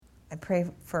I pray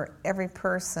for every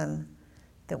person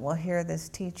that will hear this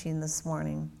teaching this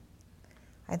morning.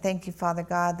 I thank you, Father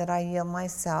God, that I yield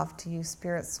myself to you,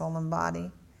 spirit, soul, and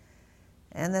body,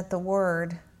 and that the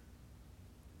word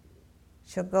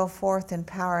shall go forth in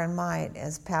power and might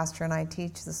as Pastor and I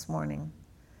teach this morning.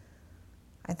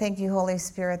 I thank you, Holy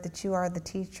Spirit, that you are the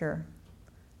teacher,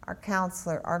 our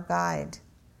counselor, our guide.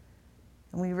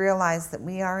 And we realize that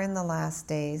we are in the last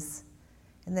days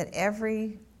and that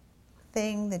everything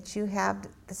that you have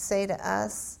to say to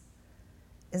us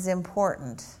is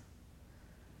important.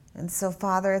 And so,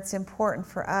 Father, it's important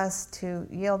for us to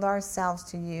yield ourselves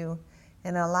to you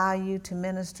and allow you to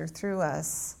minister through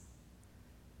us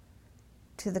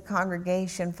to the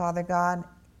congregation, Father God,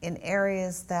 in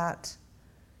areas that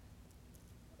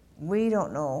we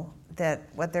don't know that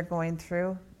what they're going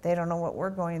through. They don't know what we're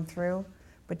going through,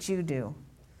 but you do.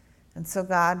 And so,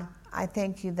 God, I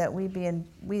thank you that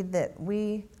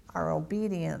we are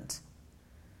obedient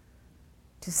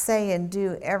to say and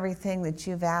do everything that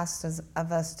you've asked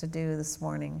of us to do this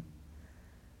morning.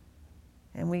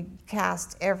 And we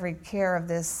cast every care of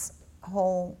this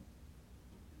whole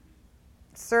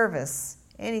service,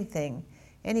 anything,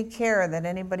 any care that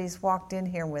anybody's walked in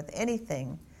here with,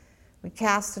 anything, we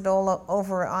cast it all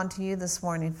over onto you this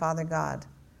morning, Father God.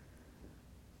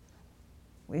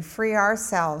 We free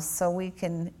ourselves so we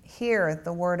can hear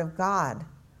the word of God.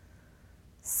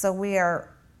 So we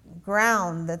are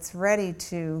ground that's ready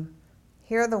to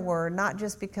hear the word, not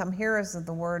just become hearers of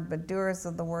the word, but doers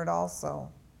of the word also.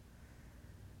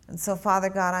 And so, Father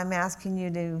God, I'm asking you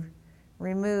to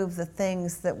remove the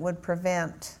things that would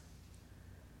prevent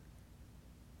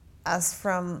us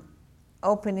from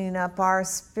opening up our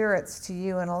spirits to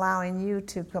you and allowing you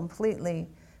to completely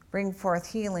bring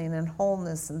forth healing and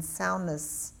wholeness and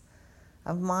soundness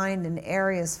of mind in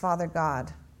areas, Father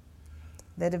God,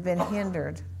 that have been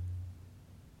hindered.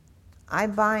 I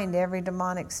bind every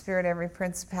demonic spirit, every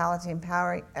principality and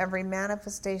power, every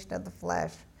manifestation of the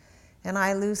flesh, and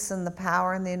I loosen the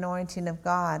power and the anointing of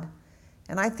God.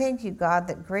 And I thank you, God,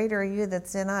 that greater are you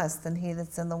that's in us than he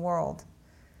that's in the world.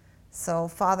 So,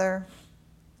 Father,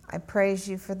 I praise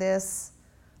you for this.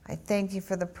 I thank you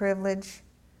for the privilege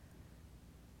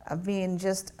of being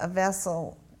just a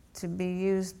vessel to be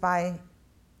used by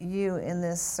you in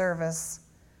this service.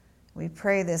 We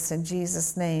pray this in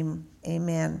Jesus' name.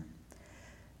 Amen.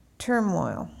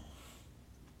 Turmoil.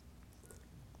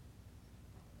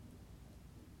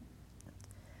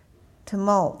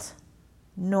 Tumult,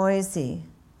 noisy,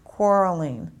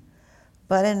 quarreling,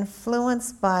 but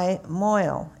influenced by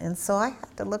moil. And so I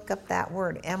have to look up that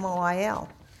word, M-O-I-L.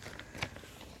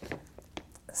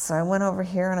 So I went over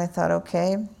here and I thought,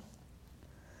 okay,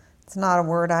 it's not a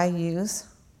word I use.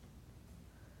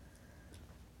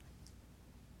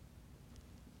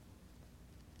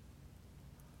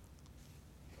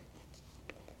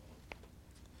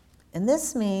 And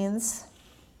this means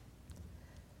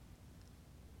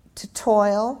to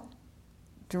toil,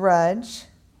 drudge,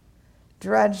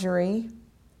 drudgery,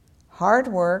 hard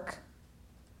work,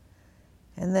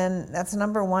 and then that's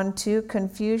number 1, 2,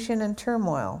 confusion and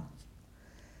turmoil.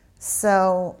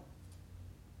 So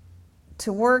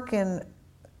to work in,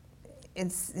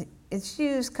 it's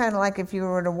used kind of like if you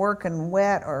were to work in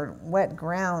wet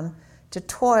ground, to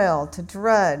toil, to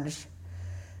drudge.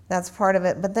 That's part of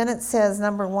it. But then it says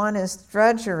number 1 is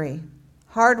drudgery,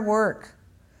 hard work.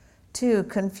 2,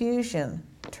 confusion,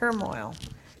 turmoil.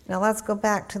 Now let's go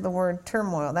back to the word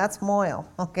turmoil. That's moil,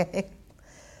 okay?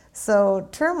 So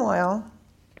turmoil,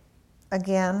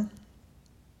 again,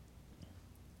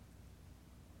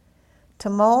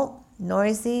 tumult,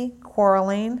 noisy,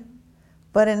 quarreling,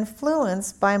 but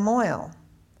influenced by moil.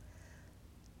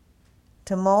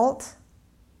 Tumult,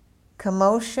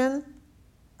 commotion,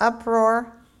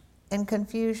 uproar, and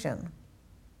confusion.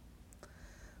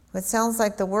 It sounds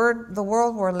like the world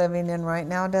we're living in right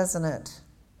now, doesn't it?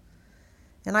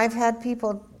 And I've had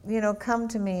people, come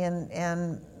to me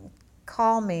and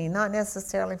call me, not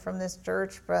necessarily from this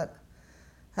church, but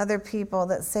other people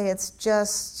that say it's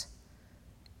just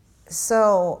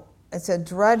it's a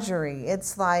drudgery.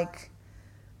 It's like,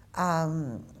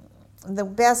 the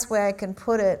best way I can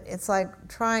put it, it's like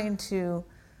trying to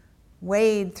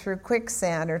wade through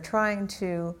quicksand or trying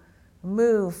to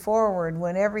move forward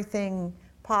when everything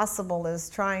possible is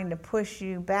trying to push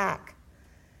you back,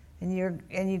 and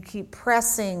you keep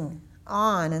pressing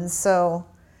on. And so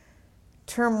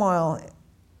turmoil,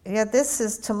 this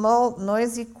is tumult,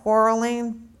 noisy,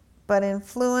 quarreling, but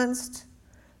influenced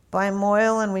by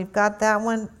moil, and we've got that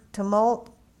one, tumult,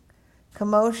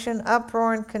 commotion,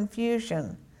 uproar, and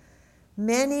confusion.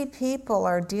 Many people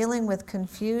are dealing with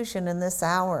confusion in this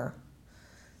hour.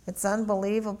 It's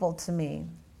unbelievable to me.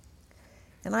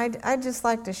 And I'd just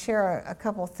like to share a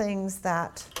couple things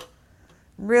that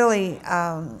really,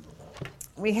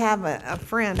 we have a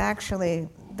friend, actually,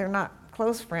 they're not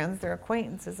close friends, they're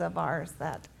acquaintances of ours,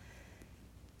 that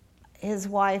his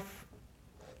wife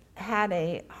had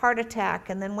a heart attack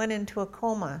and then went into a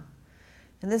coma.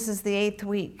 And this is the 8th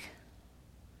week.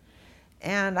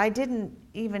 And I didn't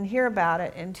even hear about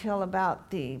it until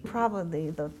about probably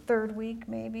the 3rd week,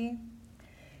 maybe.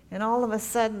 And all of a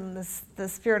sudden, the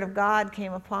Spirit of God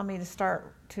came upon me to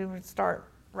start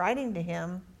writing to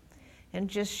him and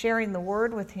just sharing the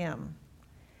word with him.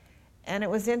 And it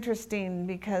was interesting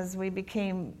because we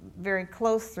became very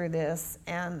close through this,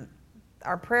 and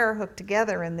our prayer hooked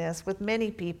together in this with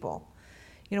many people.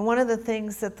 You know, one of the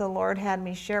things that the Lord had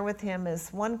me share with him is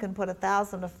 1 can put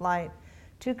 1,000 to flight,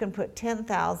 2 can put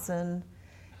 10,000,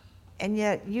 and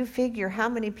yet you figure how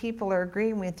many people are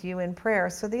agreeing with you in prayer.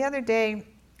 So the other day,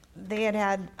 they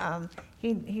had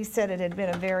he said it had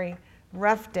been a very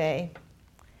rough day,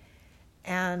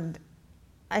 and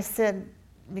I said,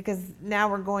 because now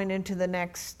we're going into the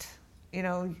next, you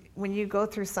know, when you go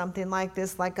through something like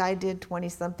this, like I did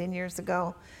 20-something years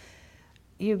ago,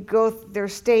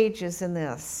 there's stages in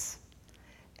this.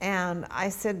 And I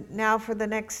said, now for the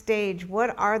next stage,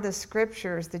 what are the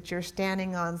scriptures that you're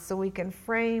standing on so we can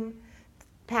frame,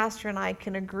 Pastor and I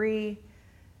can agree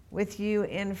with you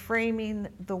in framing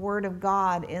the Word of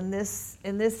God in this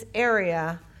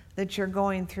area that you're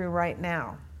going through right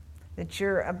now, that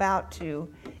you're about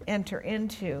to enter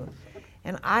into.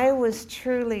 And I was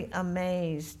truly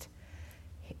amazed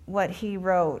what he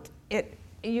wrote.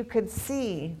 You could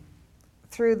see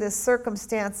through this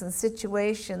circumstance and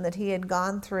situation that he had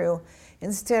gone through,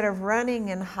 instead of running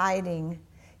and hiding,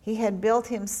 he had built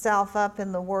himself up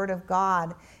in the Word of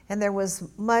God, and there was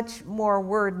much more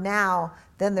Word now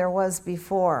than there was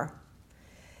before.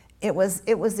 It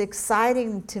was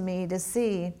exciting to me to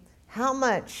see how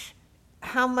much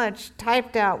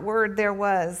typed out Word there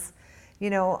was, you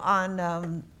know,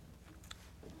 on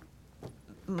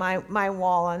my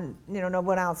wall, and you know, no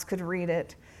one else could read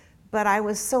it. But I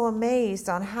was so amazed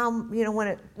on how, you know,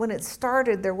 when it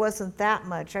started, there wasn't that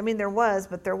much. I mean, there was,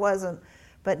 but there wasn't.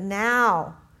 But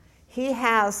now, he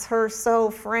has her so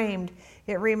framed.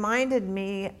 It reminded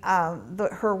me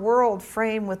her world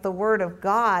framed with the Word of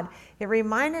God. It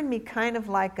reminded me kind of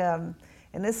like, and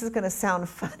this is going to sound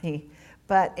funny,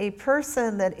 but a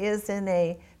person that is in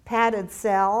a padded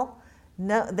cell,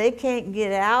 no, they can't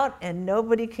get out and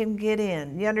nobody can get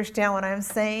in. You understand what I'm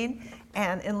saying?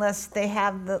 And unless they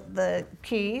have the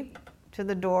key to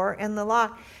the door and the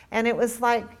lock. And it was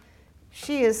like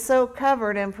she is so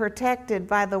covered and protected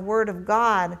by the Word of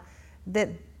God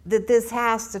that this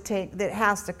has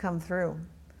to come through.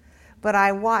 But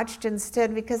I watched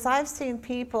instead, because I've seen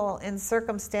people in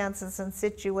circumstances and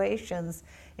situations,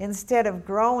 instead of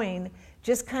growing,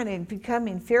 just kind of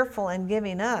becoming fearful and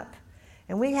giving up.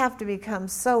 And we have to become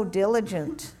so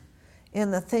diligent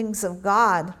in the things of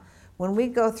God when we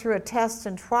go through a test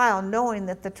and trial, knowing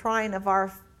that the trying of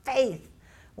our faith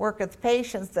worketh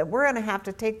patience, that we're going to have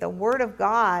to take the Word of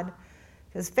God,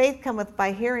 because faith cometh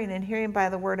by hearing, and hearing by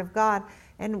the Word of God.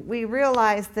 And we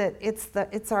realize that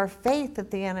it's our faith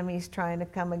that the enemy's trying to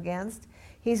come against.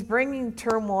 He's bringing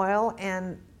turmoil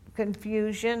and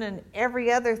confusion and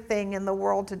every other thing in the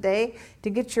world today to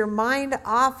get your mind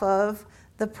off of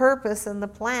the purpose and the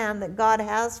plan that God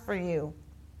has for you.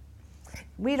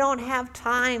 We don't have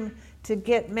time to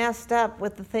get messed up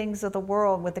with the things of the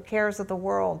world, with the cares of the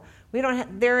world.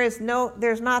 There's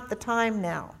not the time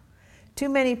now. Too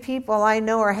many people I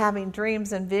know are having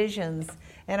dreams and visions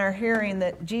and are hearing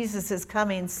that Jesus is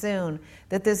coming soon,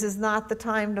 that this is not the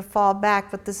time to fall back,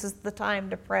 but this is the time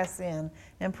to press in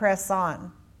and press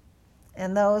on.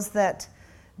 And those that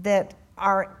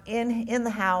are in the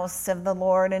house of the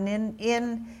Lord and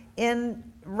in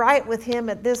right with Him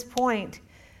at this point,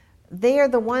 they are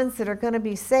the ones that are going to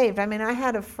be saved. I mean, I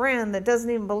had a friend that doesn't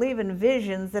even believe in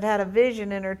visions that had a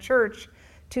vision in her church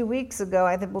 2 weeks ago,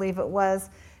 I believe it was.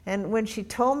 And when she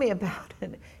told me about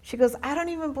it, she goes, I don't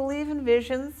even believe in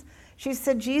visions. She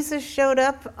said, Jesus showed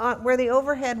up where the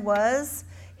overhead was.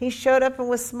 He showed up and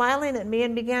was smiling at me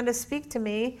and began to speak to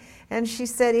me. And she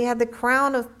said he had the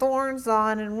crown of thorns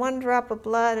on and 1 drop of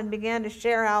blood, and began to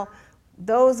share how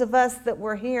those of us that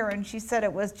were here, and she said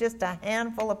it was just a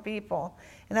handful of people.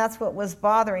 And that's what was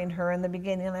bothering her in the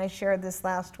beginning. And I shared this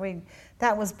last week.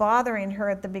 That was bothering her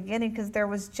at the beginning because there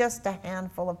was just a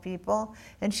handful of people.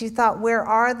 And she thought, where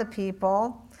are the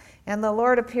people? And the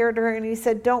Lord appeared to her and He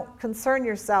said, don't concern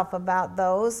yourself about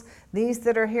those. These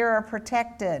that are here are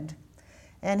protected.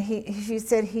 And she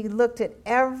said he looked at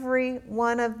every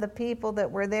one of the people that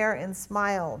were there and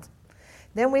smiled.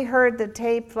 Then we heard the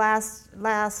tape last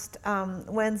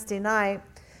Wednesday night,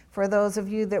 for those of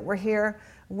you that were here,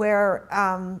 where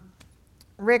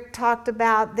Rick talked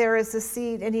about there is a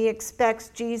seat and he expects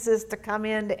Jesus to come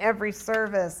into every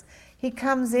service. He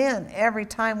comes in every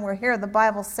time we're here. The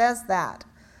Bible says that.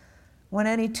 When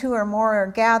any two or more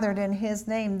are gathered in his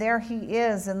name, there he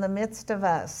is in the midst of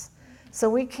us. So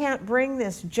we can't bring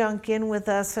this junk in with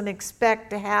us and expect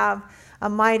to have a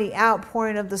mighty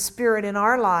outpouring of the Spirit in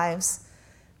our lives,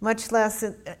 much less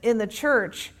in the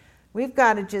church. We've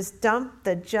got to just dump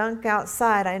the junk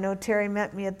outside. I know Terry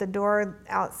met me at the door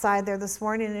outside there this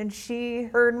morning, and she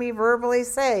heard me verbally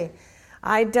say,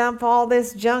 I dump all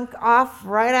this junk off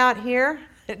right out here.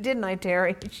 Didn't I,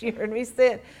 Terry? She heard me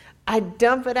say it. I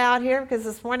dump it out here because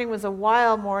this morning was a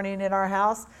wild morning at our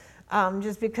house,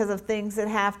 just because of things that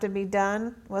have to be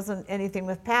done. Wasn't anything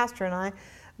with Pastor and I,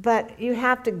 but you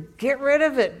have to get rid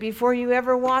of it before you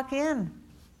ever walk in.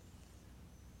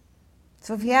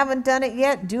 So if you haven't done it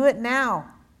yet, do it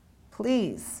now,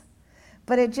 please.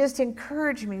 But it just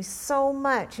encouraged me so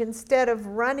much. Instead of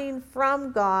running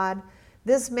from God,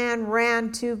 this man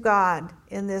ran to God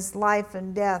in this life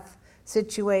and death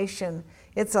situation.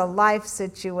 It's a life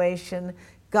situation.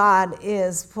 God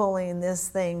is pulling this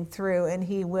thing through, and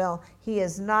he will. He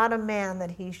is not a man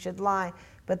that he should lie.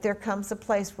 But there comes a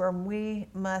place where we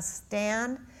must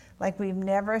stand like we've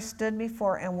never stood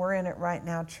before, and we're in it right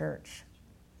now, church.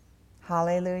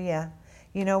 Hallelujah.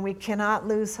 You know, we cannot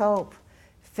lose hope.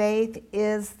 Faith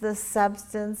is the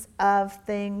substance of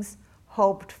things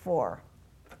hoped for.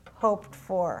 Hoped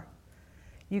for.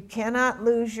 You cannot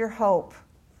lose your hope.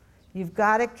 You've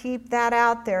got to keep that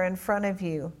out there in front of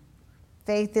you.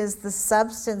 Faith is the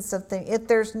substance of things. If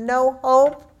there's no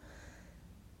hope,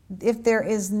 if there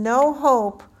is no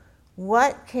hope,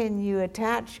 what can you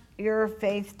attach your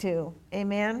faith to?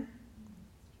 Amen?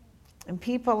 And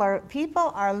people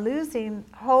are losing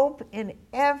hope in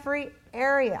every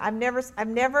area. I've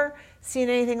never seen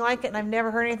anything like it, and I've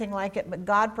never heard anything like it, but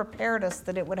God prepared us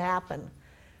that it would happen.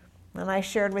 And I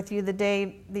shared with you the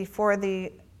day before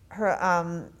the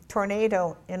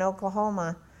tornado in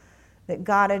Oklahoma that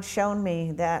God had shown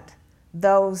me that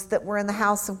those that were in the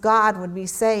house of God would be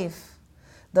safe.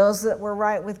 Those that were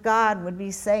right with God would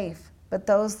be safe. But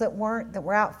those that weren't, that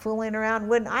were out fooling around,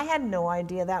 wouldn't. I had no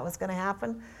idea that was going to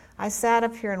happen. I sat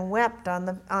up here and wept on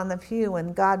the pew,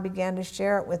 and God began to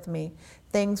share it with me.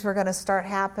 Things were going to start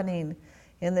happening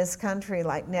in this country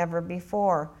like never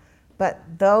before. But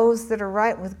those that are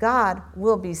right with God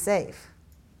will be safe.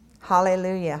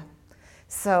 Hallelujah.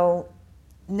 So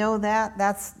know that.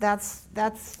 That's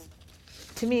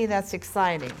to me, that's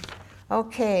exciting.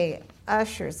 Okay,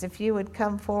 ushers, if you would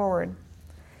come forward.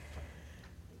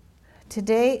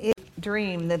 Today is a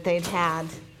dream that they'd had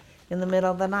in the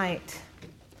middle of the night.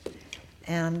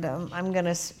 And I'm going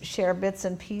to share bits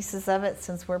and pieces of it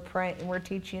since we're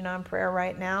teaching on prayer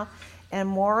right now. And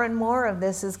more of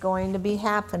this is going to be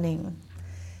happening.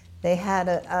 They had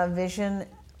a vision,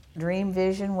 dream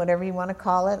vision, whatever you want to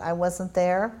call it. I wasn't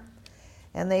there.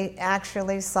 And they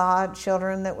actually saw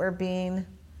children that were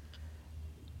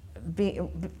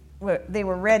they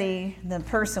were ready, the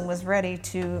person was ready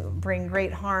to bring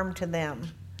great harm to them.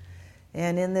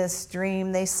 And in this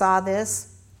dream, they saw this.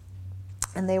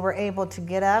 And they were able to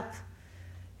get up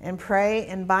and pray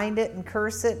and bind it and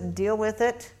curse it and deal with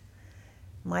it.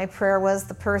 My prayer was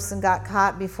the person got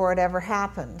caught before it ever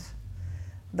happened.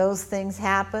 Those things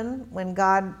happen. When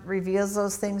God reveals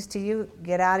those things to you,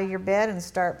 get out of your bed and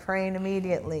start praying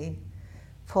immediately.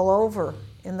 Pull over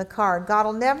in the car. God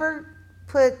will never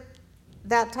put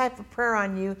that type of prayer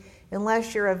on you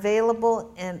unless you're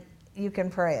available and you can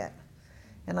pray it.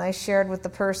 And I shared with the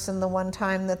person the one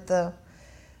time that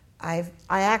I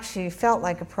actually felt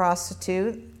like a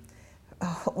prostitute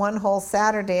one whole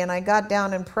Saturday, and I got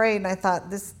down and prayed, and I thought,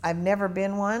 I've never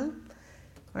been one.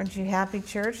 Aren't you happy,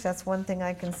 church? That's one thing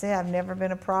I can say. I've never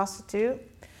been a prostitute.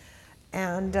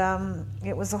 And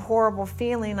it was a horrible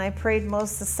feeling. I prayed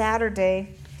most of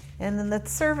Saturday, and in the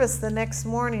service the next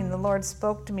morning, the Lord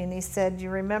spoke to me, and he said, "You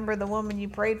remember the woman you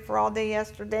prayed for all day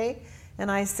yesterday?"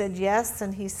 And I said, "Yes,"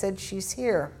 and he said, "She's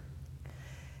here."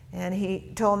 And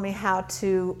he told me how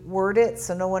to word it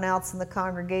so no one else in the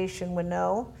congregation would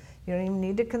know. You don't even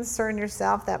need to concern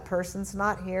yourself. That person's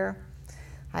not here.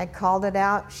 I called it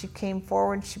out. She came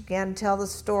forward. She began to tell the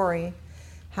story,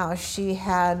 how she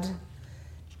had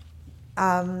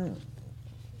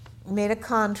made a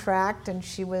contract and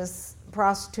she was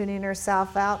prostituting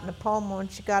herself out in a Pomo,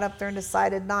 and she got up there and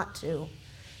decided not to.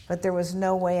 But there was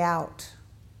no way out.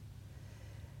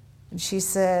 And she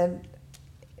said,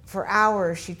 for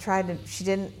hours she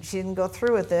didn't go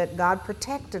through with it. God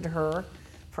protected her.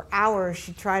 For hours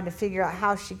she tried to figure out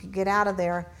how she could get out of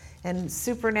there, and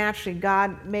supernaturally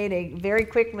God made a very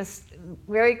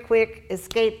quick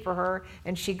escape for her,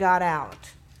 and she got out.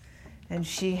 And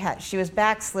she was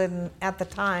backslidden at the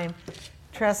time.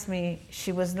 Trust me,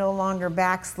 she was no longer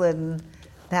backslidden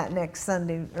that next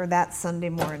Sunday or that Sunday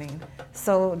morning.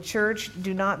 So church,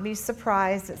 do not be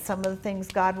surprised at some of the things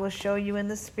God will show you in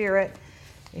the Spirit.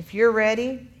 If you're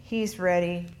ready, He's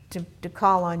ready to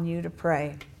call on you to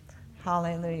pray.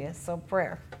 Hallelujah. So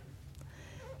prayer.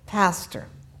 Pastor.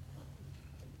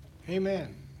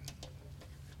 Amen.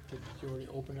 Did you already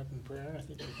open up in prayer? I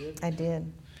think you did. I did.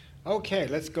 Okay,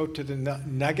 let's go to the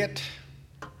nugget.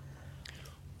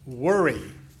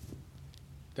 Worry.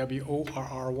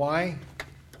 W-O-R-R-Y.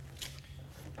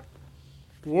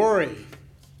 Worry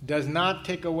does not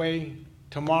take away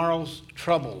tomorrow's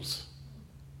troubles.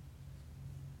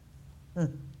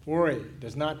 Worry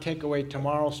does not take away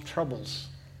tomorrow's troubles.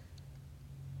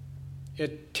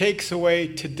 It takes away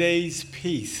today's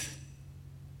peace.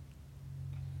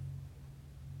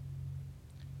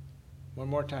 One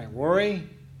more time. Worry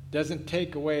doesn't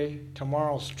take away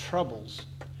tomorrow's troubles.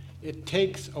 It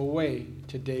takes away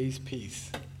today's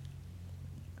peace.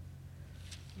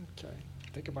 Okay,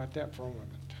 think about that for a moment.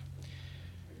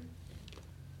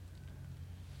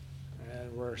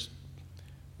 And we're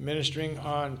ministering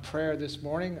on prayer this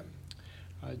morning.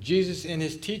 Jesus, in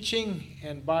his teaching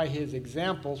and by his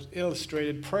examples,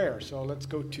 illustrated prayer. So let's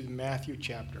go to Matthew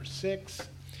chapter 6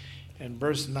 and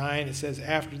verse 9. It says,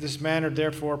 "After this manner,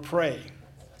 therefore, pray.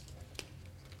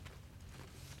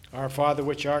 Our Father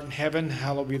which art in heaven,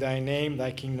 hallowed be thy name.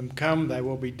 Thy kingdom come, thy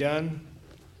will be done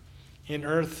in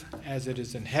earth as it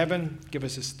is in heaven. Give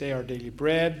us this day our daily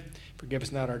bread. Forgive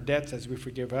us not our debts as we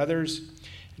forgive others.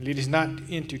 And lead us not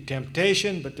into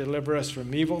temptation, but deliver us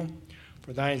from evil.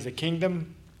 For thine is the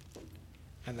kingdom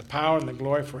and the power and the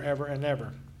glory forever and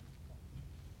ever.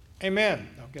 Amen."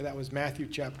 Okay, that was Matthew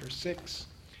chapter 6,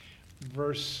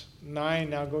 verse 9.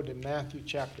 Now go to Matthew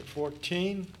chapter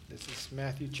 14. This is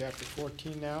Matthew chapter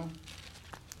 14 now.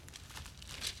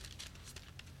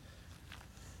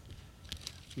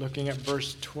 Looking at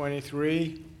verse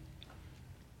 23.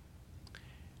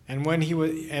 And when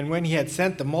he had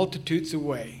sent the multitudes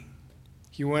away,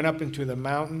 he went up into the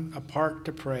mountain apart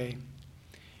to pray.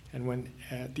 And when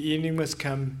the evening was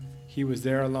come, he was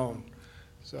there alone.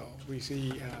 So we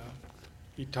see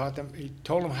he told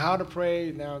them how to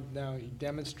pray. Now he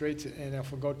demonstrates it. And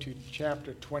if we go to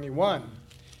chapter 21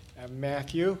 of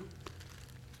Matthew.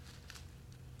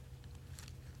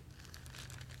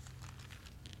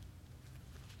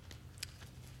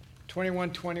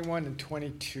 (21, 21, and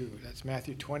 22). That's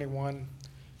Matthew 21,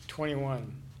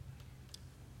 21.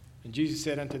 And Jesus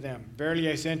said unto them, "Verily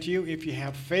I say unto you, if ye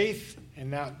have faith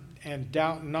and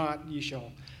doubt not, ye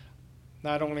shall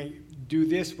not only do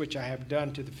this which I have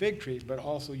done to the fig tree, but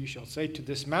also you shall say to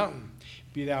this mountain,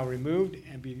 Be thou removed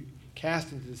and be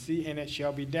cast into the sea, and it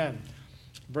shall be done."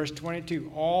 Verse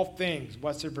 22, "All things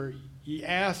whatsoever ye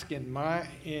ask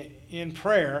in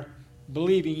prayer,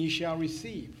 believing ye shall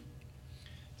receive."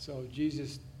 So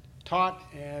Jesus taught,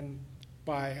 and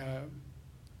by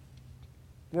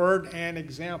word and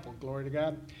example, glory to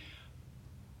God,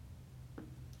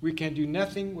 we can do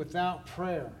nothing without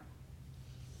prayer.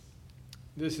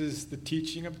 This is the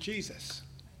teaching of Jesus,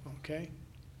 okay?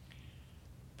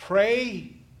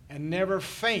 Pray and never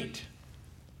faint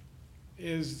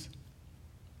is,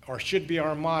 or should be,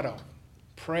 our motto.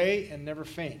 Pray and never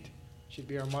faint should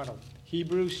be our motto.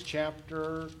 Hebrews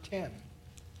chapter 10.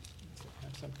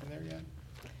 Have something there yet?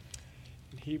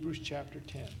 In Hebrews chapter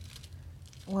 10.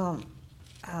 Well,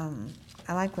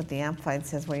 I like what the Amplified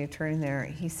says while you're turning there.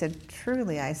 He said,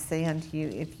 "Truly I say unto you,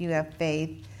 if you have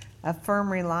faith, a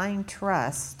firm relying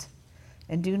trust,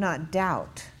 and do not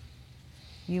doubt,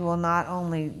 you will not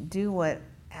only do what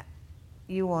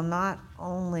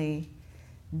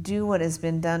has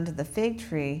been done to the fig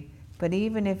tree, but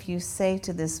even if you say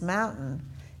to this mountain,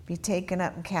 be taken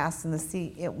up and cast in the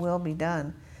sea, it will be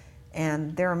done."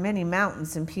 And there are many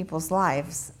mountains in people's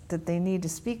lives that they need to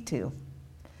speak to.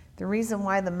 The reason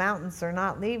why the mountains are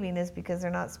not leaving is because they're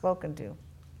not spoken to.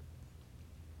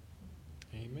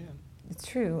 Amen. It's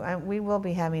true. We will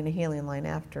be having a healing line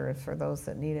after for those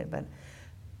that need it, but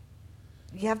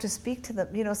you have to speak to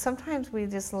them. Sometimes we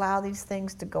just allow these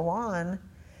things to go on.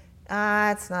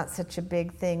 It's not such a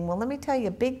big thing. Well, let me tell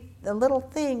you, a little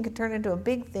thing could turn into a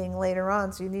big thing later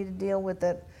on, so you need to deal with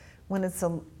it when it's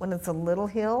a little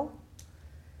hill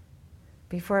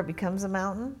before it becomes a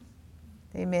mountain.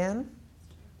 Amen?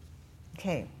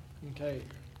 Okay. Okay,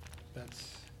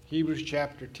 that's Hebrews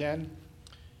chapter 10.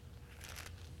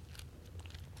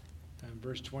 And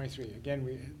verse 23. Again,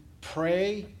 we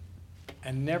pray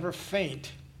and never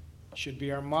faint should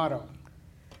be our motto.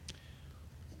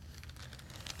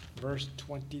 Verse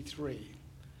 23.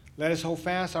 Let us hold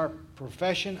fast our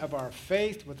profession of our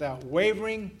faith without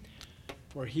wavering,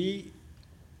 for he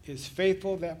is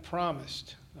faithful that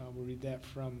promised. We'll read that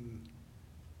from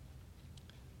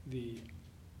the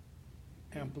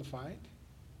Amplified.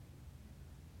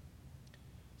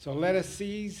 So let us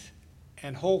seize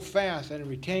and hold fast and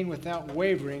retain without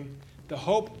wavering the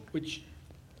hope which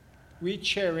we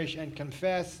cherish and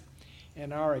confess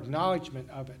in our acknowledgement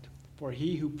of it. For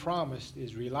he who promised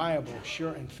is reliable,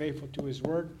 sure, and faithful to his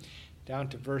word. Down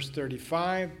to verse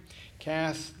 35.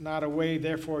 Cast not away,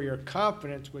 therefore, your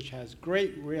confidence, which has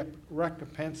great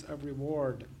recompense of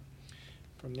reward.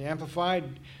 From the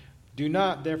Amplified, do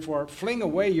not, therefore, fling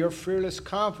away your fearless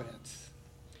confidence,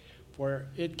 for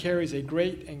it carries a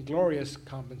great and glorious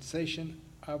compensation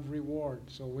of reward.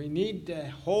 So we need to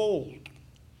hold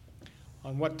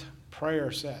on what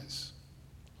prayer says.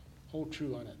 Hold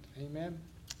true on it. Amen?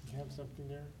 You have something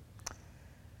there?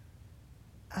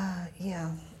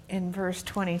 Yeah. In verse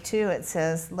 22 it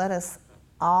says, let us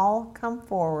all come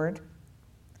forward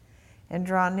and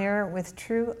draw near with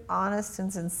true, honest,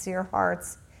 and sincere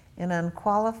hearts in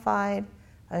unqualified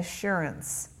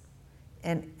assurance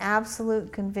and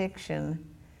absolute conviction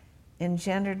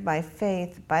engendered by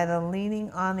faith, by the leaning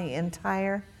of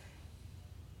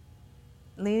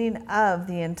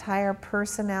the entire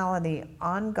personality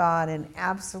on God in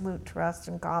absolute trust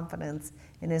and confidence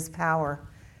in his power.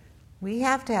 We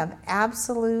have to have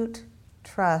absolute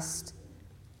trust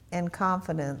and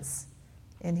confidence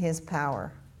in his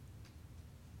power.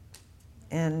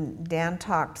 And Dan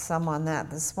talked some on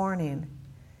that this morning.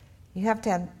 You have to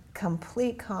have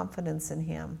complete confidence in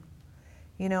him.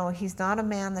 You know, he's not a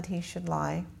man that he should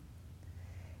lie.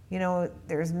 You know,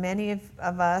 there's many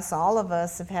of us, all of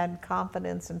us have had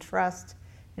confidence and trust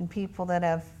in people that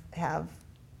have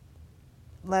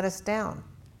let us down.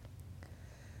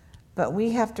 But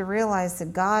we have to realize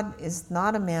that God is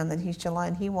not a man that he shall lie,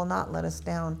 and he will not let us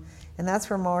down. And that's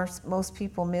where most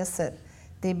people miss it.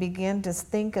 They begin to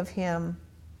think of him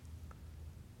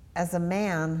as a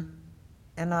man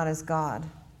and not as God.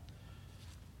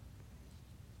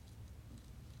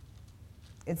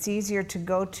 It's easier to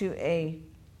go to a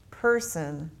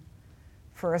person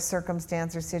for a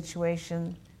circumstance or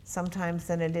situation sometimes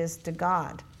than it is to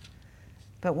God.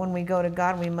 But when we go to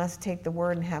God, we must take the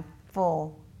word and have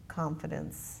full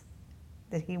confidence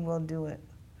that he will do it.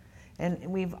 And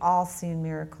we've all seen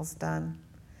miracles done,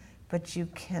 but you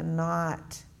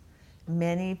cannot.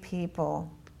 Many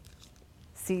people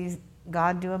see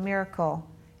God do a miracle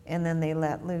and then they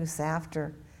let loose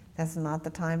after. That's not the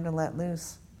time to let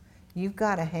loose. You've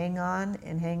got to hang on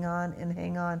and hang on and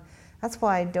hang on. That's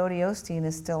why Dodie Osteen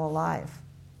is still alive.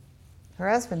 Her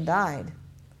husband died.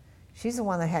 She's the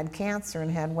one that had cancer and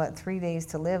had, 3 days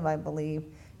to live, I believe.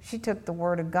 She took the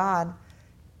word of God,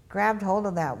 grabbed hold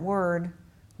of that word,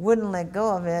 wouldn't let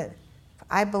go of it,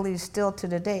 I believe still to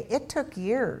today. It took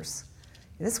years.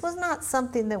 This was not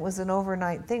something that was an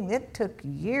overnight thing. It took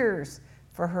years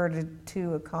for her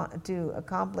to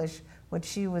accomplish what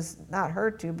she was, not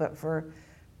her to, but for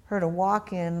her to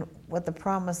walk in what the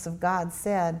promise of God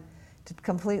said, to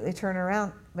completely turn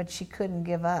around, but she couldn't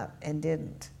give up and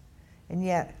didn't. And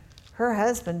yet, her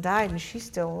husband died and she's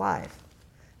still alive.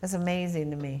 That's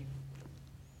amazing to me.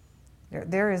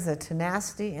 There is a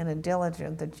tenacity and a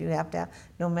diligence that you have to have,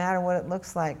 no matter what it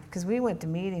looks like. Because we went to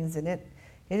meetings and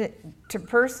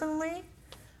personally,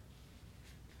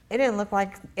 it didn't look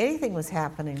like anything was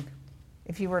happening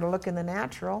if you were to look in the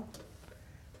natural.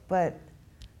 But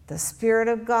the Spirit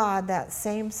of God, that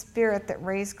same Spirit that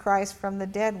raised Christ from the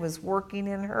dead, was working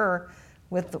in her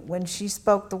when she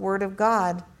spoke the word of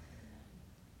God,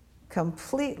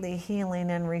 completely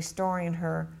healing and restoring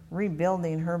her,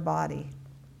 rebuilding her body.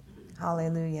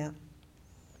 Hallelujah.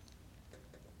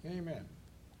 Amen.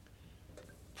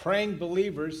 Praying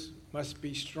believers must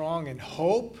be strong in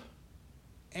hope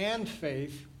and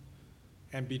faith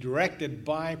and be directed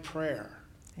by prayer.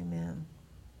 Amen.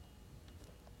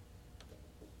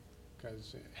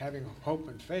 Because having hope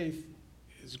and faith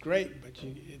is great, but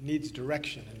it needs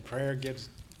direction, and prayer gives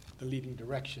the leading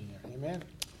direction there. Amen?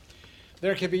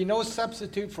 There can be no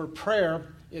substitute for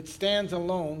prayer. It stands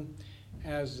alone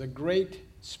as a great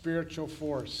spiritual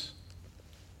force.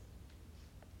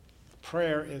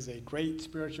 Prayer is a great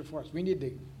spiritual force. We need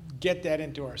to get that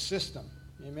into our system.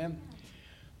 Amen?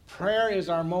 Prayer is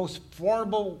our most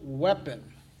formidable weapon.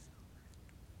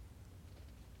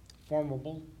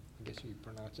 Formidable, I guess you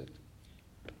pronounce it.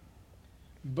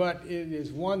 But it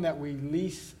is one that we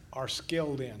least are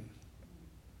skilled in.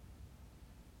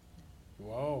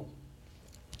 Whoa.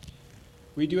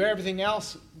 We do everything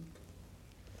else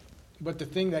but the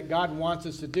thing that God wants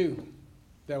us to do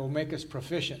that will make us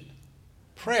proficient.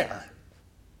 Prayer.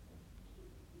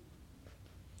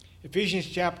 Ephesians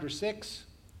chapter 6,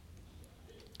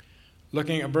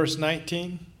 looking at verse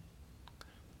 19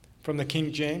 from the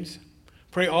King James.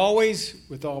 Pray always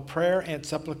with all prayer and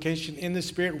supplication in the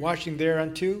Spirit, watching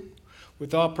thereunto,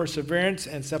 with all perseverance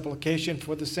and supplication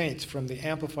for the saints, from the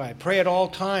Amplified. Pray at all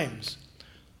times,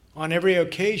 on every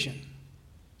occasion,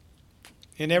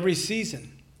 in every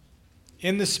season,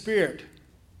 in the Spirit,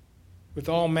 with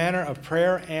all manner of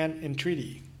prayer and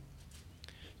entreaty.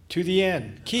 To the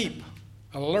end, keep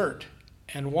alert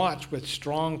and watch with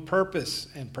strong purpose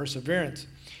and perseverance,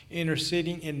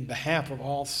 interceding in behalf of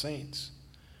all saints,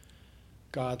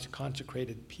 God's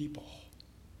consecrated people.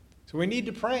 So we need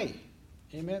to pray.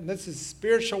 Amen. This is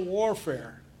spiritual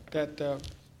warfare. That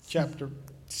chapter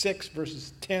 6,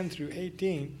 verses 10 through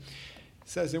 18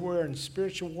 says that we're in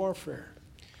spiritual warfare.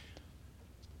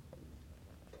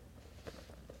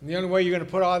 And the only way you're going to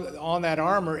put on that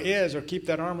armor is, or keep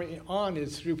that armor on,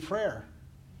 is through prayer.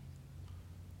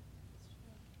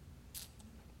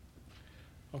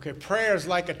 Okay, prayer is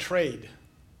like a trade.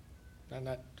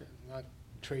 Not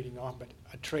trading off, but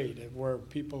a trade where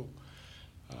people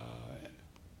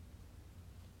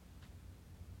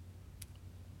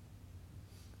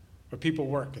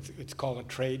work. It's called a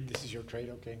trade. This is your trade.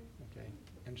 Okay,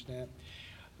 understand.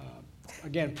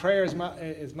 Again, prayer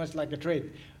is much like a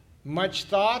trade. Much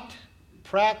thought,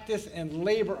 practice, and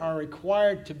labor are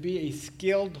required to be a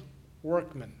skilled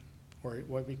workman, or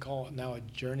what we call now a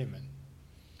journeyman.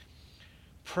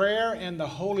 Prayer and a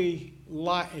holy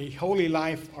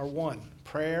life are one.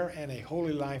 Prayer and a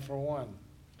holy life are one.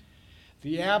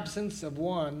 The absence of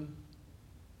one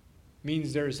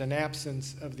means there's an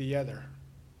absence of the other.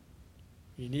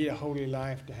 You need a holy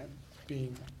life to have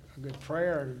being a good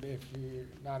prayer. If you're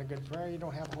not a good prayer, you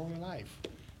don't have a holy life.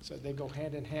 So they go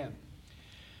hand in hand.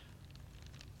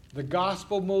 The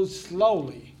gospel moves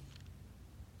slowly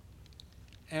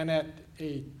and at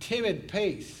a timid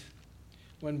pace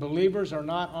when believers are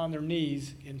not on their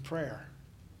knees in prayer.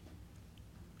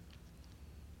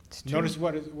 Notice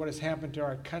what has happened to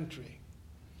our country.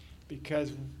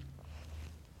 Because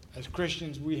as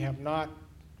Christians, we have not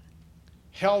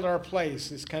held our place.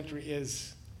 This country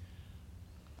is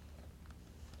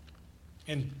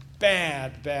in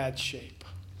bad shape.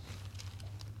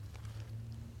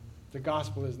 The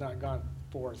gospel has not gone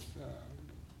forth.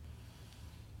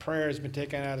 Prayer has been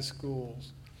taken out of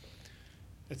schools,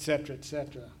 etc.,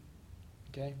 etc.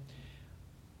 Okay?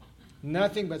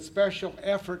 Nothing but special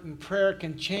effort and prayer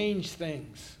can change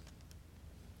things.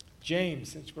 James,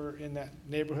 since we're in that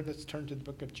neighborhood, let's turn to the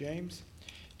book of James.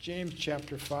 James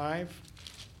chapter 5.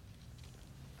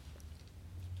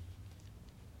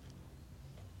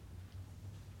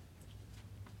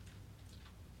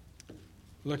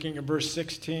 Looking at verse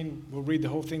 16, we'll read the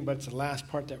whole thing, but it's the last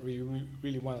part that we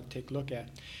really want to take a look at.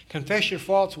 Confess your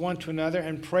faults one to another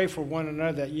and pray for one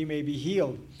another that ye may be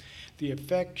healed. The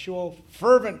effectual,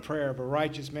 fervent prayer of a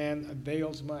righteous man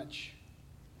avails much.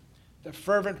 The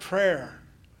fervent prayer,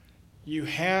 you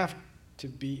have to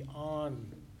be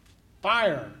on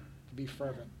fire to be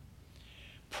fervent.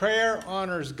 Prayer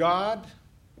honors God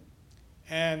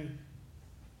and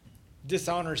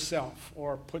dishonors self,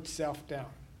 or puts self down.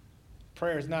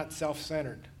 Prayer is not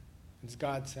self-centered. It's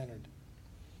God-centered.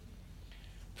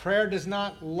 Prayer does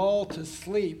not lull to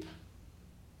sleep,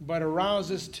 but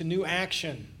arouses to new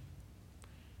action.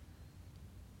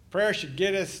 Prayer should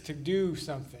get us to do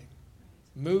something,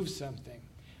 move something.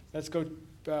 Let's go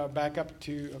back up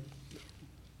to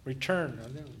return.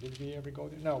 Did we ever go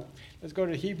there? No. Let's go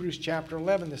to Hebrews chapter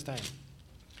 11 this time.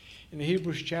 In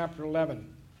Hebrews chapter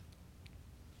 11.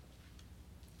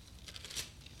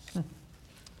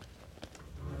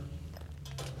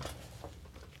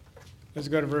 Let's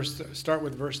go to start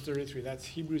with verse 33. That's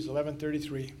Hebrews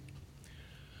 11:33.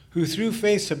 Who through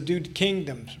faith subdued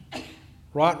kingdoms,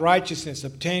 wrought righteousness,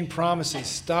 obtained promises,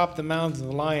 stopped the mouths of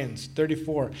the lions.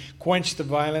 34. Quenched the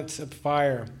violence of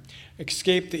fire,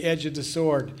 escaped the edge of the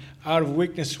sword. Out of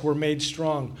weakness were made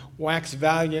strong, waxed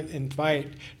valiant in fight,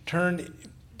 turned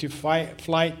to fight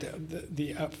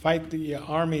the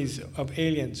armies of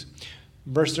aliens.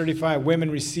 Verse 35. Women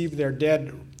received their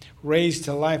dead raised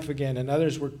to life again, and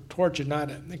others were tortured, not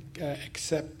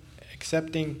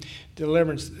accepting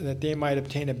deliverance, that they might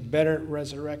obtain a better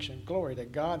resurrection. Glory to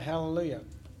God. Hallelujah.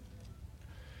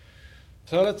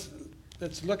 So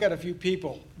let's look at a few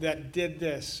people that did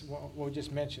this. We'll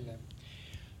just mention them.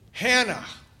 Hannah,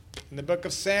 in the book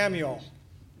of Samuel,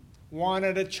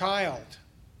 wanted a child.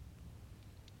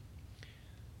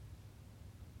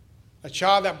 a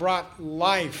child that brought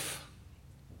life,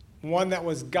 one that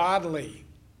was godly.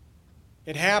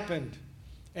 It happened.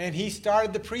 And he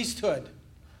started the priesthood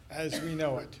as we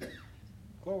know it.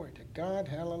 Glory to God.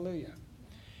 Hallelujah.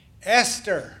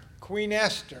 Esther, Queen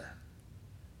Esther.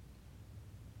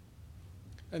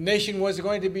 A nation was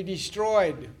going to be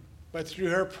destroyed, but through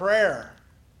her prayer,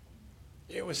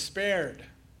 it was spared.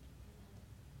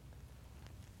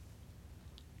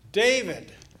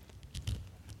 David.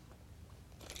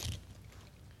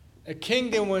 A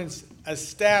kingdom was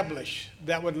established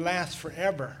that would last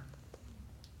forever.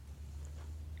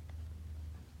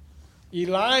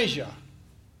 Elijah.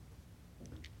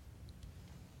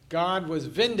 God was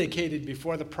vindicated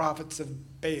before the prophets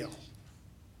of Baal.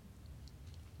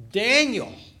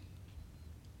 Daniel.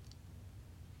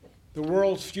 The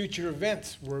world's future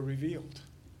events were revealed.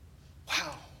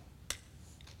 Wow.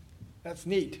 That's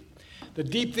neat. The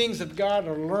deep things of God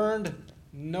are learned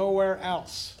nowhere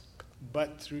else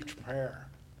but through prayer.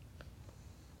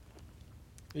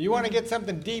 If you want to get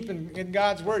something deep in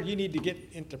God's Word, you need to get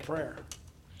into prayer.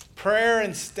 Prayer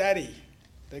and study,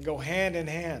 they go hand in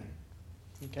hand.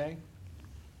 Okay?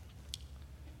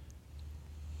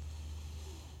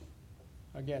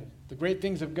 Again, the great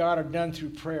things of God are done through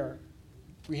prayer.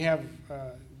 We have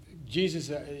Jesus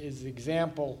is the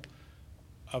example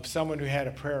of someone who had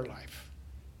a prayer life.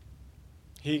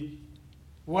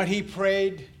 What he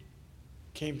prayed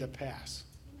came to pass.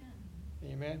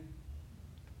 Amen. Amen.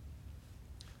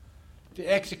 The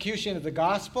execution of the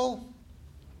gospel,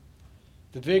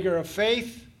 the vigor of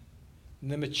faith,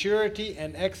 and the maturity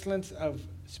and excellence of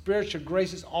spiritual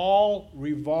graces all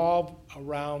revolve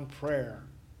around prayer.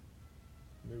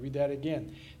 Let me read that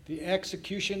again. The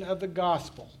execution of the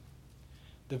gospel,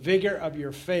 the vigor of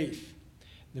your faith,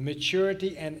 the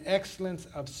maturity and excellence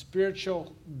of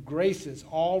spiritual graces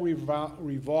all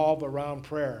revolve around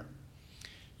prayer.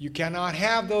 You cannot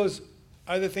have those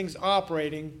other things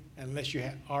operating unless you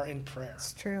are in prayer.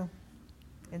 It's true.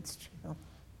 It's true.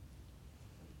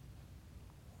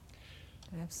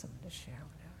 I have something to share.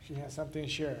 She has something to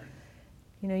share.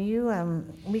 You know,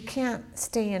 we can't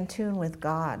stay in tune with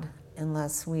God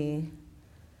unless we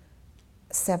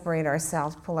separate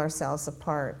ourselves, pull ourselves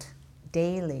apart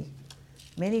daily,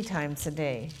 many times a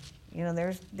day. You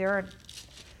know,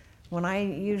 when I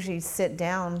usually sit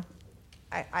down,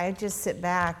 I just sit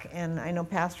back, and I know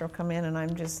Pastor will come in, and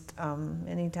I'm just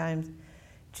many times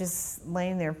just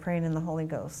laying there praying in the Holy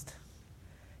Ghost,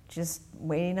 just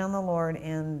waiting on the Lord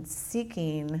and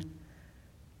seeking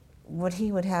what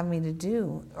He would have me to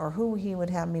do or who He would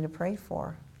have me to pray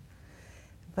for.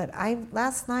 But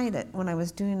last night when I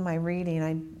was doing my reading,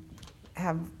 I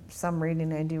have some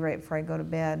reading I do right before I go to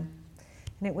bed,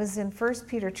 and it was in 1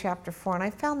 Peter chapter 4, and I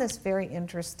found this very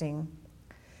interesting.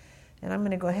 And I'm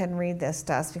going to go ahead and read this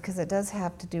to us because it does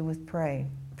have to do with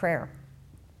prayer.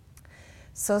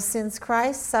 So since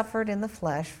Christ suffered in the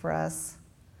flesh for us,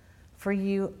 for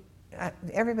you,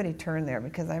 everybody turn there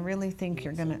because I really think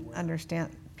you're going to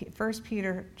understand. 1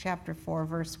 Peter chapter 4,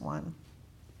 verse 1.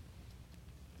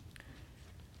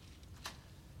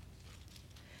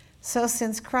 So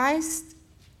since Christ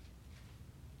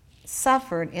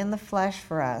suffered in the flesh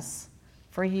for us,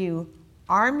 for you,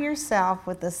 arm yourself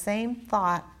with the same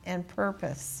thought and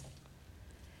purpose,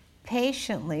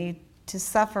 patiently to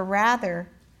suffer rather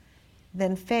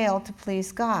than fail to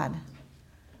please God.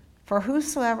 For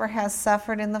whosoever has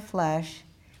suffered in the flesh,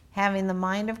 having the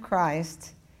mind of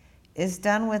Christ, is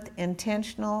done with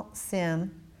intentional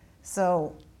sin.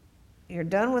 So you're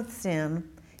done with sin,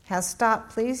 has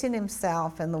stopped pleasing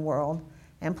himself in the world,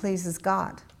 and pleases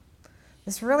God.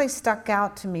 This really stuck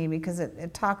out to me because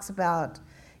it talks about,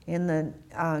 in the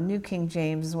New King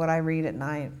James, is what I read at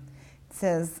night. It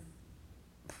says,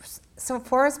 so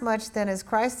forasmuch then as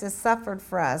Christ has suffered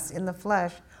for us in the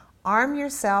flesh, arm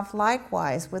yourself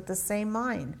likewise with the same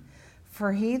mind.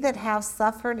 For he that hath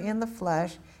suffered in the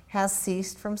flesh has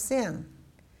ceased from sin,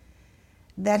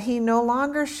 that he no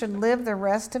longer should live the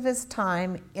rest of his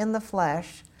time in the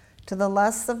flesh to the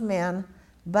lusts of men,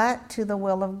 but to the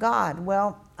will of God.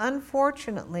 Well,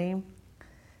 unfortunately,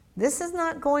 this is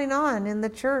not going on in the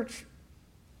church.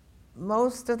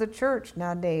 Most of the church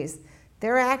nowadays,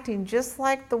 they're acting just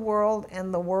like the world,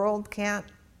 and the world can't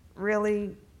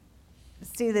really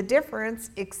see the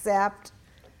difference except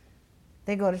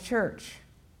they go to church.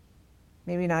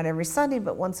 Maybe not every Sunday,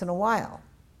 but once in a while.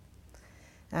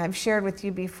 And I've shared with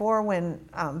you before when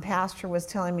Pastor was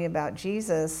telling me about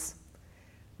Jesus,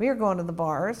 we were going to the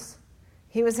bars.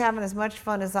 He was having as much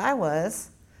fun as I was,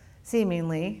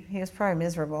 seemingly. He was probably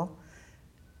miserable.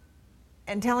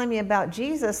 and telling me about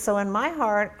Jesus. So in my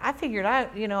heart, I figured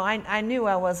I knew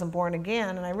I wasn't born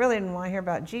again, and I really didn't want to hear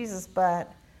about Jesus,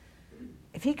 but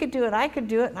if he could do it, I could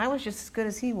do it, and I was just as good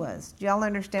as he was. Do y'all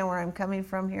understand where I'm coming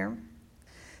from here?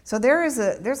 So there's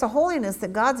a holiness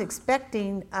that God's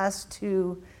expecting us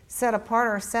to set apart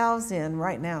ourselves in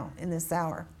right now, in this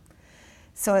hour.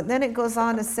 So then it goes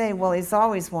on to say, well, he's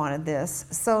always wanted this,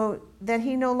 so that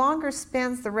he no longer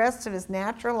spends the rest of his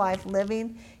natural life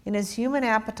living in his human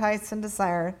appetites and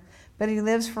desires, but he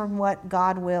lives for what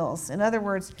God wills. In other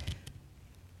words,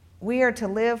 we are to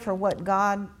live for what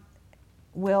God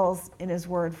wills in his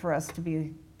word for us to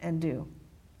be and do.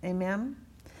 Amen?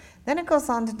 Then it goes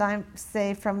on to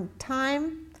say, from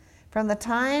the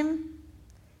time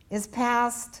is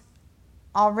past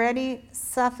already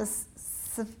suffices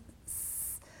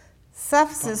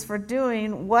for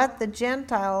doing what the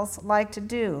Gentiles like to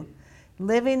do,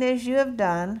 living as you have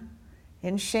done,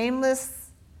 in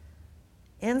shameless,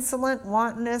 insolent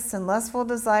wantonness and lustful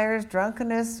desires,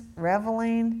 drunkenness,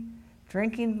 reveling,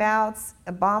 drinking bouts,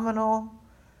 abominable,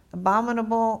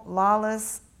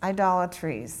 lawless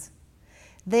idolatries.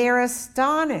 They are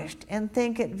astonished and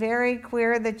think it very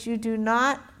queer that you do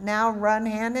not now run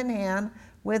hand in hand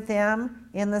with them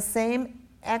in the same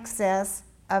excess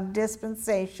of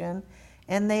dispensation,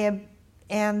 and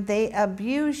they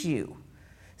abuse you.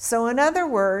 So in other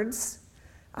words,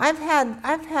 I've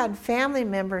had family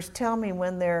members tell me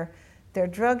when their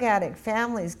drug addict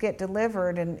families get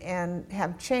delivered and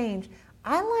have changed,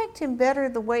 I liked him better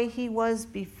the way he was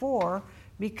before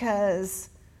because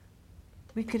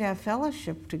we could have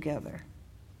fellowship together.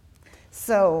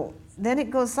 So then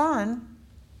it goes on,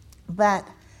 but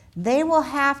they will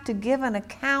have to give an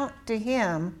account to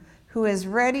him who is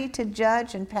ready to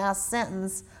judge and pass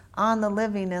sentence on the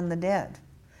living and the dead.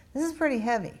 This is pretty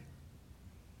heavy.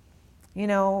 You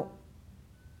know,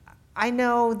 I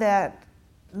know that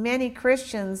many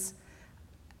Christians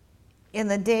in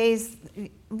the days,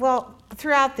 well,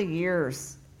 throughout the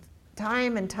years,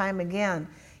 time and time again,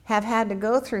 have had to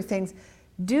go through things.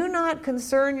 Do not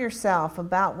concern yourself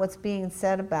about what's being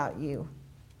said about you.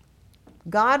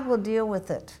 God will deal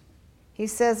with it. He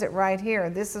says it right here.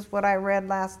 This is what I read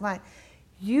last night.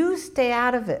 You stay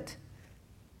out of it.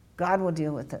 God will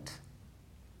deal with it.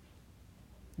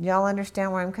 Y'all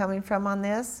understand where I'm coming from on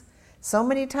this? So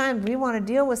many times we want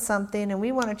to deal with something and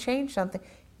we want to change something.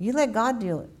 You let God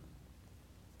do it.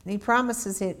 And he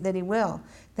promises that he will.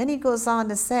 Then he goes on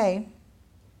to say,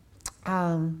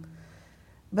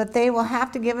 but they will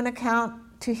have to give an account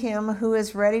to him who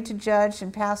is ready to judge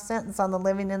and pass sentence on the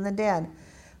living and the dead.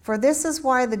 For this is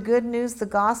why the good news, the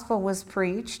gospel, was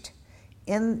preached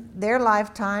in their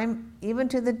lifetime, even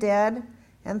to the dead,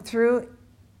 and through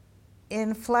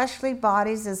in fleshly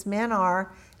bodies as men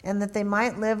are, and that they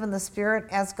might live in the spirit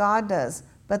as God does.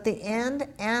 But the end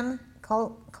and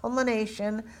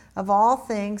culmination of all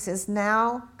things is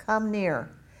now come near,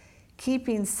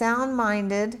 keeping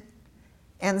sound-minded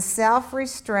and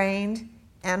self-restrained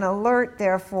and alert,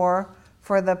 therefore,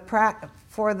 for the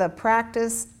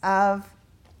practice of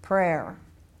prayer.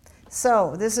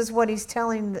 So this is what he's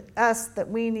telling us that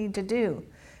we need to do.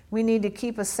 We need to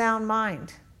keep a sound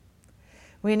mind.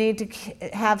 We need to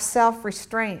have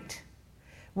self-restraint.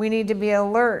 We need to be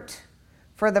alert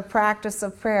for the practice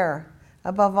of prayer.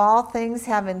 Above all things,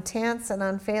 have intense and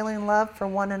unfailing love for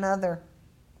one another.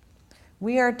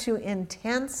 We are to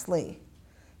intensely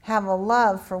have a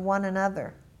love for one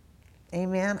another.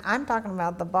 Amen. I'm talking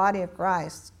about the body of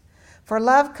Christ. For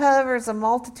love covers a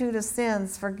multitude of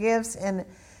sins, forgives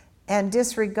and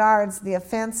disregards the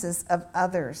offenses of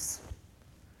others.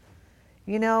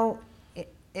 You know,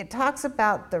 it talks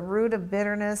about the root of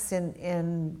bitterness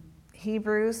in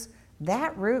Hebrews.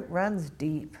 That root runs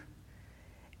deep.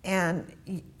 And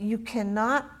you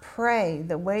cannot pray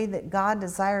the way that God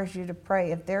desires you to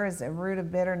pray if there is a root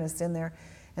of bitterness in there.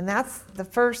 And that's the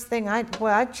first thing I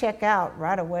check out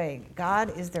right away.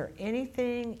 God, is there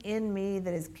anything in me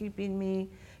that is keeping me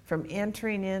from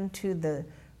entering into the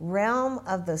realm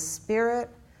of the Spirit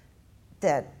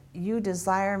that you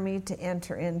desire me to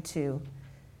enter into?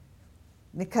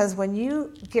 Because when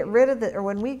you get rid of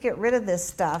when we get rid of this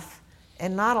stuff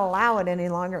and not allow it any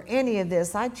longer, any of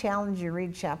this, I challenge you to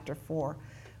read chapter 4.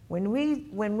 When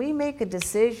we make a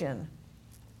decision,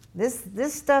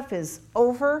 this stuff is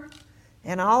over.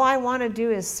 And all I want to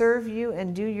do is serve you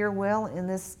and do your will in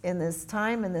this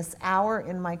time, in this hour,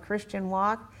 in my Christian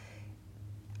walk.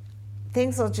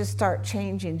 Things will just start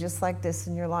changing just like this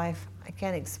in your life. I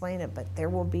can't explain it, but there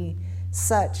will be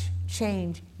such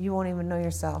change you won't even know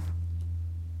yourself.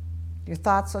 Your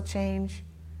thoughts will change.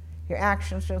 Your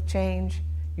actions will change.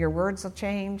 Your words will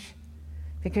change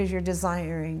because you're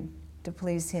desiring to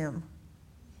please Him.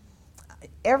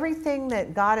 Everything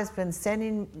that God has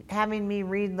been having me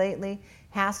read lately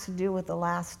has to do with the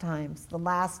last times, the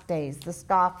last days, the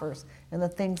scoffers, and the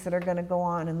things that are going to go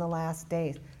on in the last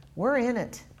days. We're in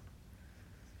it.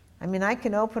 I mean, I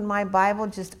can open my Bible,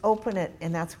 just open it,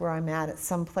 and that's where I'm at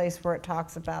some place where it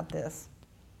talks about this.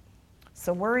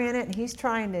 So we're in it, and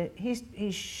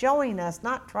he's showing us,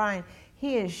 not trying,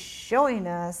 he is showing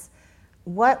us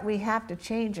what we have to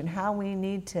change and how we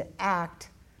need to act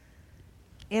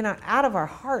out of our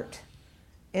heart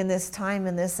in this time,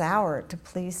 in this hour, to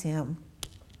please Him.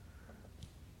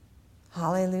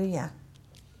 Hallelujah.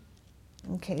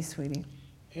 Okay, sweetie.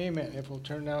 Amen. If we'll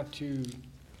turn now to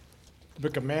the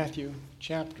book of Matthew,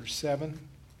 chapter 7,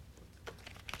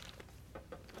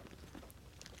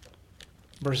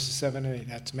 verses 7 and 8.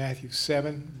 That's Matthew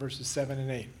 7, verses 7 and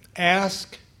 8.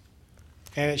 Ask,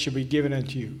 and it shall be given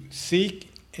unto you. Seek,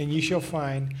 and ye shall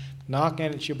find. Knock,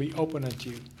 and it shall be opened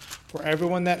unto you. For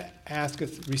everyone that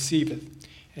asketh receiveth,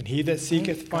 and he that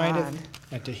seeketh findeth,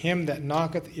 and to him that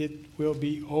knocketh it will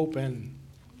be open.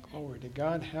 Glory to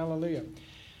God. Hallelujah.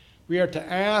 We are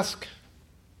to ask,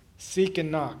 seek,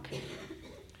 and knock.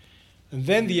 And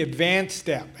then the advanced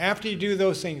step. After you do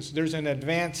those things, there's an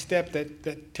advanced step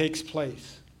that takes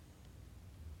place.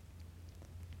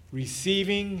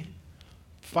 Receiving,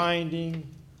 finding,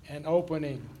 and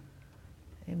opening.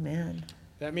 Amen.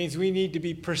 That means we need to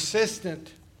be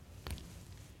persistent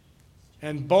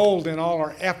and bold in all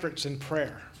our efforts in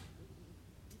prayer.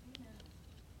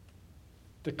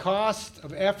 The cost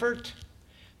of effort,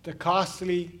 the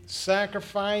costly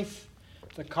sacrifice,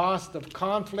 the cost of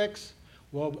conflicts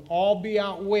will all be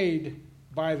outweighed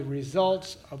by the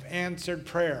results of answered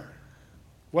prayer.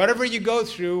 Whatever you go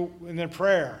through in the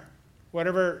prayer,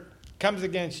 whatever comes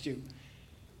against you,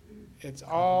 it's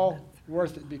all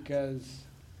worth it, because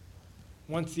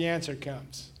once the answer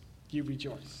comes, you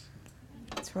rejoice.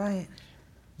 That's right.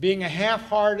 Being a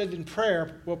half-hearted in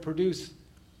prayer will produce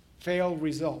failed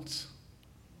results.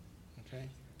 Okay?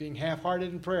 Being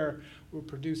half-hearted in prayer will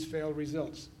produce failed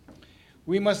results.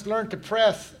 We must learn to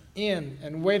press in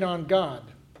and wait on God,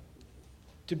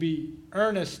 to be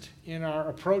earnest in our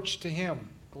approach to Him.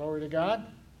 Glory to God.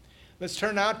 Let's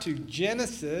turn now to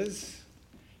Genesis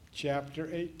chapter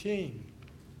 18.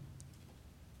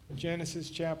 Genesis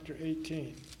chapter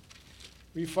 18.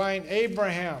 We find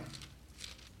Abraham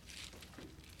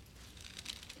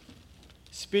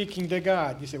speaking to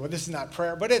God. You say, well, this is not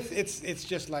prayer, but it's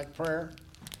just like prayer,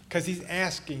 because he's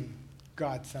asking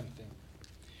God something.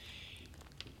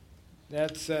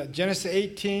 That's Genesis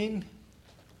 18,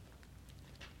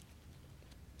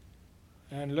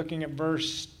 and looking at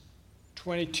verse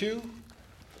 22.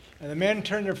 And the men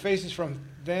turned their faces from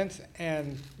thence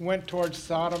and went towards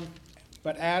Sodom,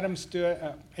 but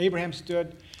Abraham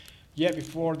stood yet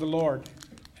before the Lord.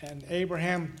 And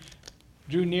Abraham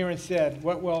drew near and said,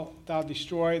 what wilt thou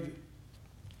destroy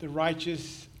the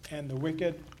righteous and the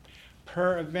wicked?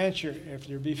 Peradventure, if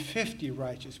there be 50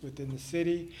 righteous within the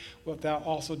city, wilt thou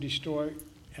also destroy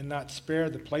and not spare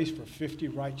the place for 50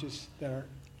 righteous that are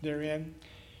therein?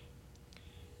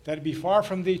 That it be far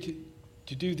from thee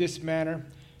to do this manner,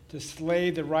 to slay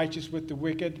the righteous with the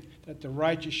wicked, that the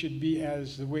righteous should be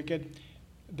as the wicked,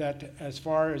 that as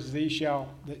far as thee shall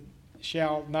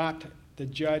not the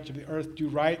judge of the earth do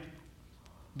right.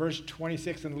 Verse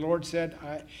 26, and the Lord said,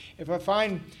 if I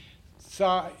find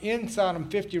in Sodom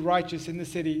 50 righteous in the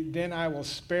city, then I will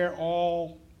spare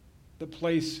all the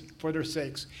place for their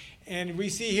sakes. And we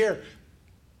see here,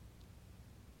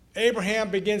 Abraham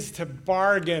begins to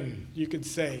bargain, you could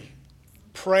say,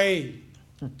 pray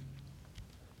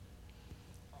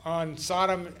on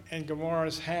Sodom and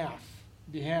Gomorrah's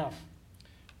behalf.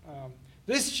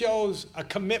 This shows a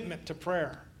commitment to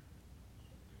prayer.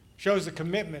 Shows a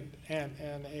commitment and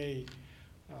a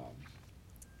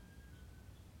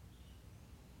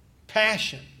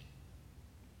passion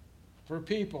for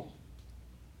people.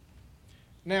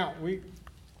 Now,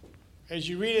 as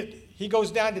you read it, he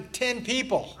goes down to 10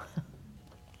 people.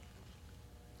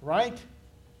 Right?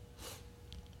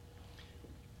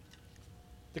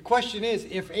 The question is,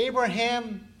 if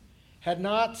Abraham had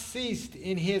not ceased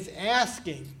in his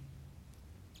asking,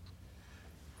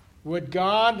 would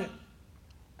God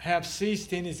have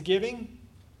ceased in his giving?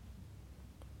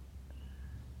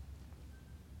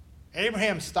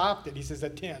 Abraham stopped it. He says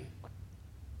at 10.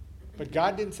 But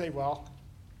God didn't say, well,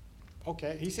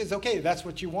 okay. He says, okay, that's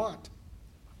what you want.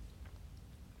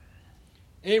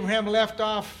 Abraham left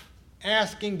off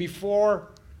asking before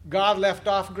God left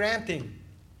off granting.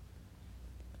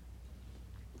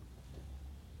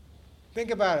 Think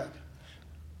about it.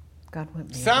 God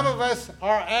went Some of us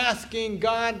are asking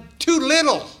God too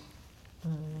little.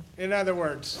 In other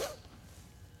words,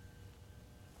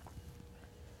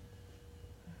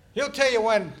 he'll tell you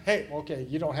when, hey, okay,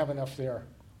 you don't have enough there.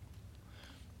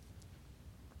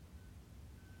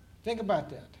 Think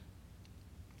about that.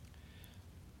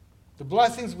 The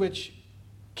blessings which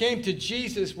came to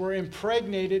Jesus were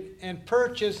impregnated and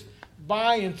purchased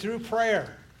by and through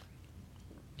prayer.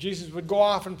 Jesus would go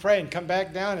off and pray and come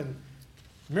back down, and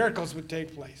miracles would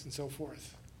take place and so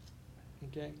forth.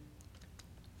 Okay?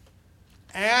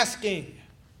 Asking.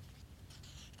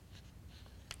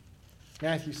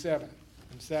 Matthew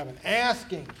 7:7.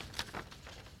 Asking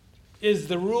is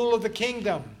the rule of the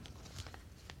kingdom.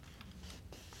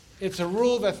 It's a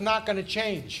rule that's not going to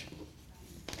change.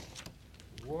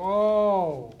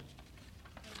 Whoa.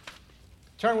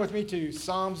 Turn with me to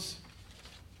Psalms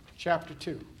chapter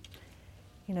 2.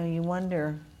 You know, you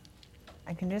wonder,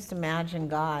 I can just imagine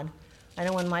God. I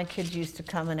know when my kids used to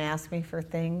come and ask me for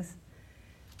things,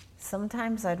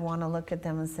 sometimes I'd want to look at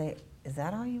them and say, is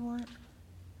that all you want?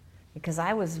 Because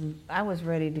I was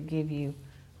ready to give you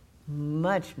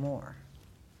much more.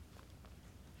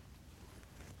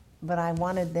 But I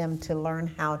wanted them to learn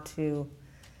how to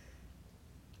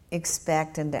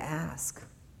expect and to ask.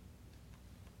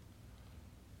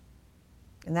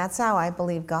 And that's how I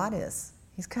believe God is.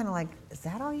 He's kind of like, is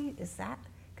that all you, is that?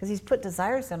 Because he's put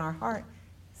desires in our heart.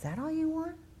 Is that all you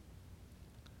want?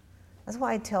 That's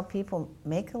why I tell people,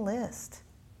 make a list.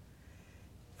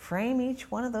 Frame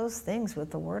each one of those things with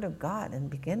the Word of God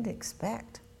and begin to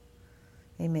expect.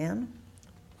 Amen?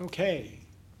 Okay.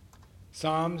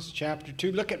 Psalms chapter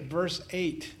 2. Look at verse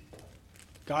 8.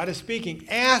 God is speaking.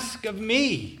 Ask of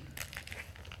me,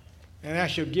 and I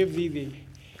shall give thee the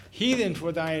heathen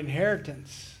for thy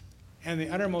inheritance, and the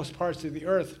uttermost parts of the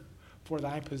earth for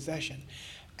thy possession.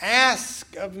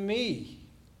 Ask of me.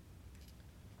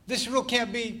 This rule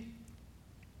can't be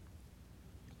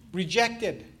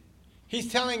rejected.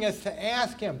 He's telling us to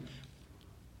ask him.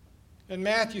 In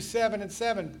Matthew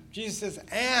 7:7, Jesus says,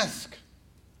 ask.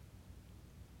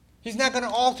 He's not going to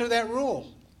alter that rule.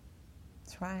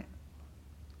 That's right.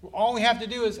 All we have to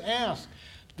do is ask.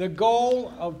 The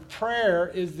goal of prayer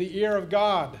is the ear of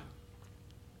God.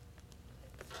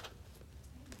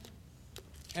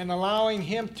 And allowing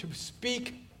him to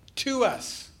speak to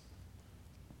us.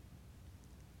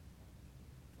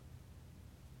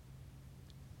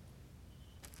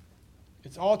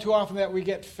 It's all too often that we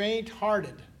get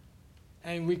faint-hearted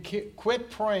and we quit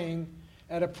praying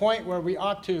at a point where we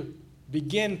ought to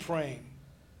begin praying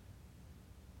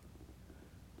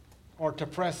or to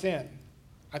press in.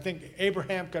 I think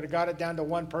Abraham could have got it down to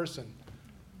one person,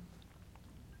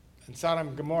 and Sodom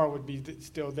and Gomorrah would be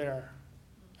still there.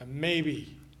 And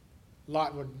maybe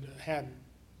Lot would have had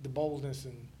the boldness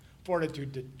and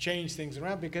fortitude to change things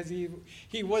around because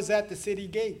he was at the city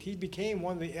gate. He became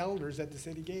one of the elders at the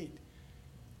city gate.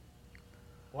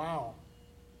 Wow.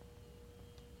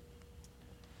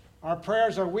 Our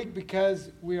prayers are weak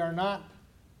because we are not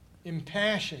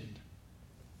impassioned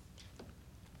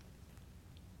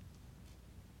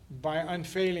by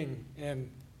unfailing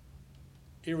and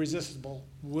irresistible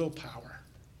willpower.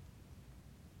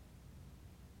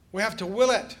 We have to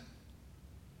will it.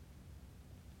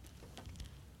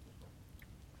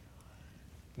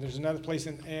 And there's another place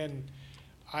in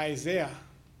Isaiah.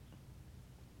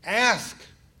 Ask.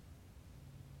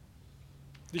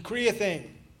 Decree a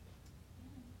thing.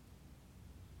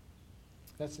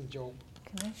 That's in Job.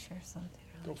 Can I share something?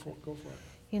 Go for it.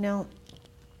 You know,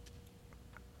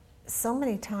 so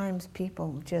many times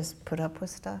people just put up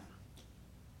with stuff.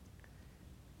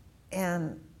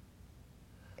 And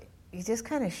you just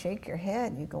kind of shake your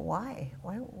head and you go, why?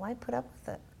 Why put up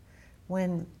with it?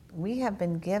 When we have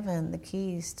been given the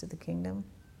keys to the kingdom.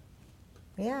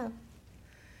 Yeah.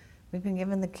 We've been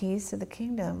given the keys to the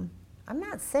kingdom. I'm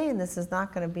not saying this is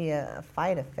not going to be a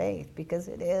fight of faith, because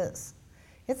it is.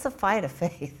 It's a fight of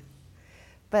faith.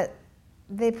 But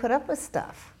they put up with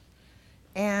stuff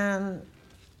and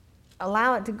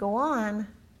allow it to go on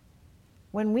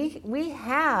when we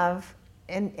have,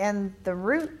 and the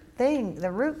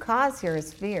root cause here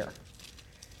is fear.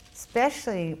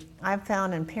 Especially, I've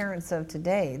found in parents of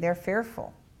today, they're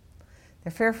fearful.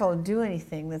 They're fearful to do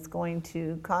anything that's going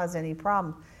to cause any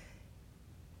problem.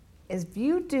 If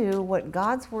you do what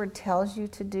God's word tells you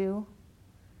to do,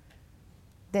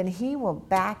 then he will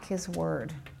back his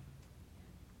word.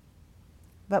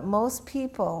 But most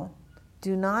people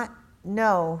do not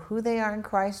know who they are in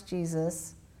Christ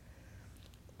Jesus,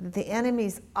 that the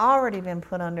enemy's already been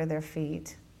put under their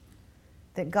feet,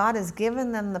 that God has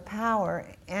given them the power,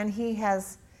 and he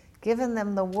has given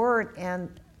them the word,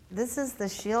 and this is the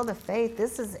shield of faith.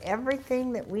 This is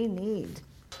everything that we need.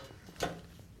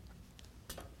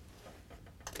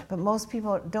 But most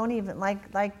people don't even,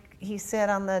 like he said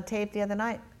on the tape the other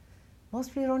night,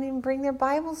 most people don't even bring their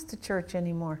Bibles to church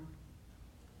anymore.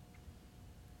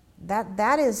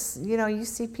 That is, you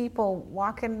see people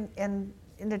walking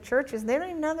into churches, they don't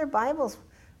even have their Bibles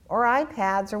or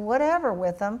iPads or whatever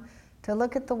with them to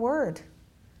look at the Word.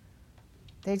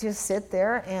 They just sit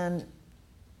there and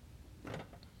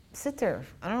sit there.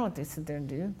 I don't know what they sit there and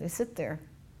do. They sit there.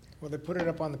 Well, they put it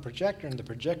up on the projector, and the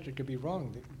projector could be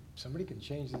wrong. Somebody can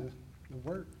change the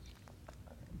word.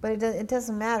 But it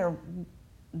doesn't matter.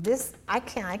 This I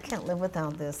can't live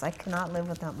without this. I cannot live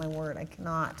without my Word. I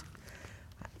cannot.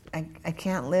 I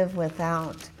can't live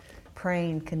without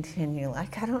praying continually. I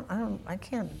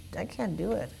can't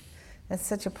do it. That's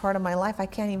such a part of my life. I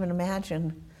can't even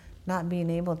imagine not being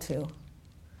able to.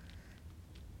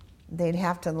 They'd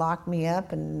have to lock me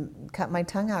up and cut my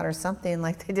tongue out or something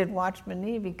like they did Watchman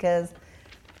Nee, because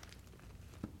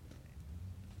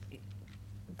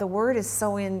the Word is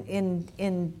so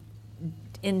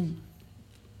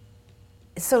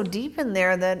so deep in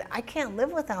there that I can't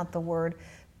live without the Word.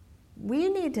 We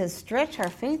need to stretch our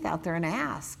faith out there and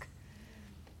ask.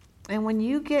 And when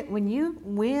you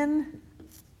win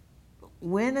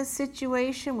a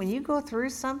situation, when you go through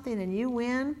something and you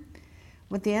win,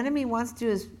 what the enemy wants to do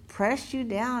is press you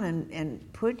down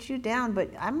and put you down. But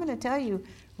I'm going to tell you,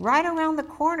 right around the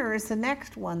corner is the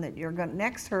next one that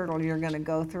next hurdle you're going to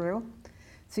go through.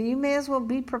 So you may as well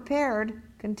be prepared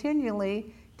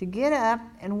continually to get up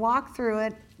and walk through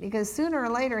it, because sooner or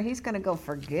later he's going to go,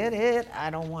 forget it. I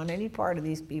don't want any part of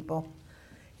these people.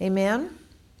 Amen?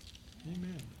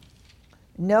 Amen.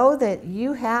 Know that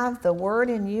you have the Word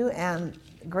in you, and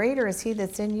greater is He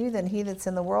that's in you than he that's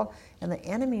in the world. And the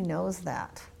enemy knows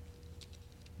that.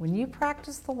 When you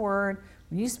practice the Word,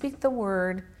 when you speak the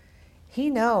Word, he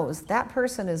knows that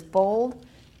person is bold.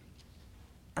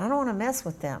 I don't want to mess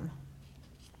with them,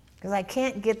 because I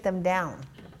can't get them down.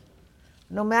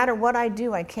 No matter what I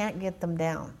do, I can't get them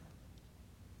down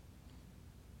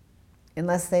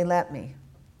unless they let me.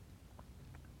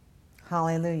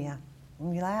 Hallelujah.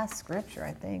 Last scripture,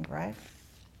 I think, right?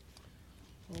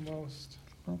 Almost.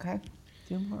 Okay.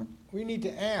 Two more. We need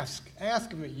to ask.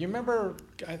 Ask me. You remember,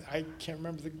 I can't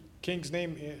remember the king's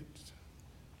name.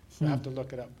 I have to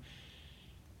look it up.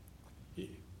 The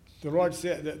Lord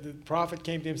said, the prophet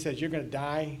came to him and said, you're going to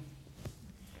die.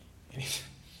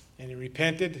 And he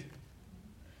repented.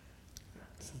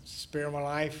 Said, spare my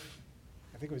life.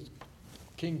 I think it was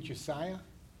King Josiah.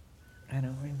 I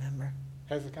don't remember.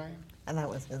 Hezekiah? And that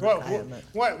was Hezekiah.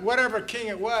 Whatever king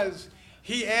it was,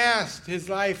 he asked his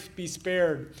life be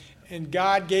spared. And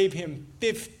God gave him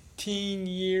 15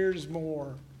 years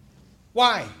more.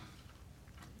 Why?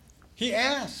 He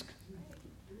asked.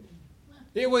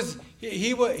 It was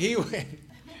he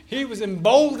was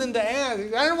emboldened to ask.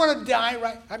 I don't want to die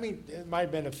right. I mean, it might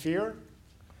have been a fear,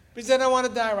 but he said, "I want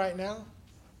to die right now."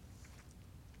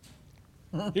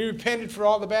 He repented for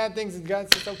all the bad things, and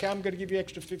God says, "Okay, I'm going to give you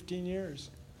extra 15 years."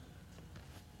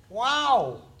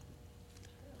 Wow!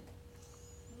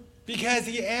 Because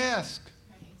he asked.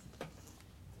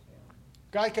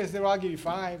 God could have said, well, I'll give you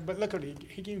 5, but look at it,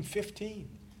 he gave him 15.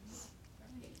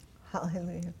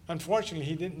 Hallelujah. Unfortunately,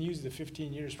 he didn't use the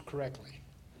 15 years correctly.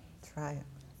 That's right.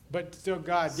 But still,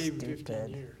 God gave him 15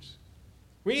 years.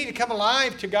 We need to come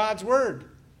alive to God's Word.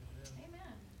 Amen.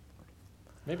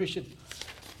 Maybe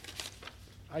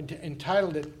I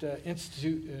entitled it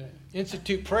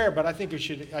Institute Prayer, but I think I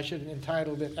should have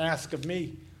entitled it Ask of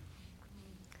Me.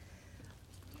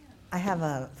 I have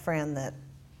a friend that,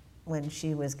 when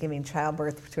she was giving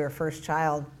childbirth to her first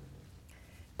child,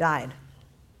 died.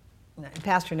 The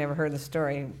pastor never heard the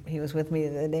story. He was with me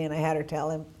the other day, and I had her tell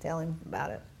him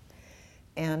about it.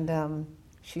 And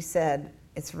she said,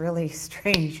 it's really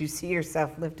strange. You see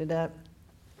yourself lifted up,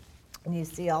 and you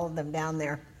see all of them down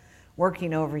there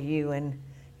working over you, and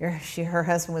her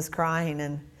husband was crying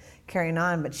and carrying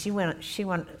on, but she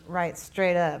went right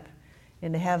straight up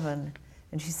into heaven.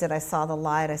 And she said, I saw the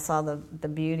light, I saw the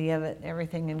beauty of it and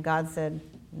everything, and God said,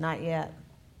 not yet.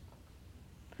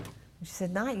 And she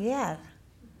said, not yet.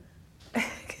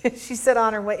 She said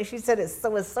on her way, she said it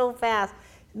was so fast,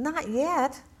 not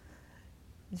yet.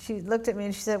 She looked at me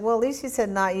and she said, well, at least you said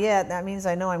not yet, that means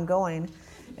I know I'm going.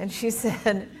 And she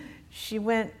said, she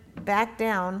went back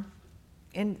down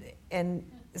and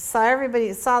saw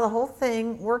the whole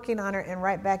thing working on her and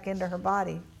right back into her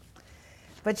body.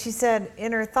 But she said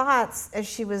in her thoughts as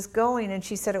she was going, and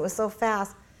she said it was so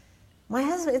fast, my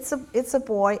husband, it's a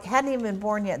boy, hadn't even been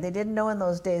born yet. They didn't know in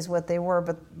those days what they were,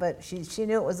 but she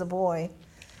knew it was a boy.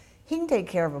 He can take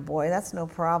care of a boy, that's no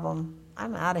problem.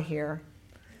 I'm out of here.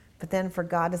 But then for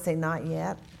God to say not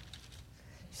yet,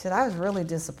 She said, I was really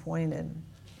disappointed.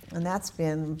 And that's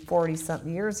been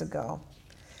 40-something years ago.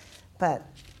 But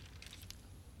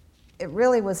it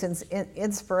really was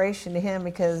inspiration to him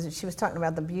because she was talking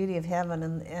about the beauty of heaven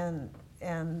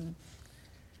and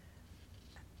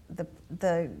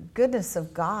the goodness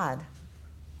of God.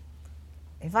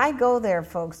 If I go there,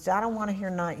 folks, I don't want to hear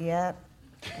not yet.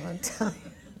 I'll tell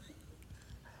you,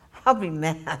 I'll be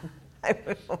mad. I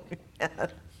will be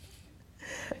mad.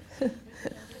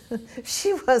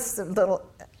 She was a little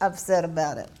upset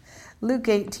about it. Luke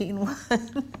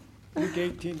 18:1. Luke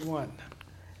 18:1.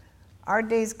 Our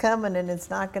day's coming, and it's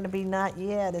not going to be not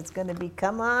yet. It's going to be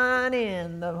come on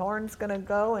in. The horn's going to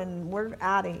go, and we're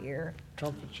out of here.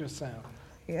 Trumpet shall sound.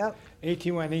 Yep.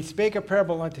 18:1. He spake a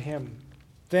parable unto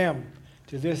them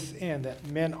to this end, that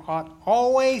men ought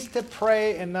always to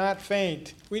pray and not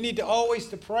faint. We need to always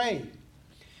to pray.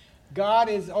 God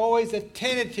is always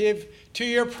attentive to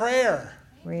your prayer.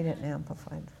 Read it in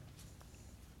Amplified.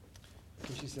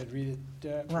 She said, read it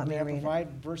Let from me the read it.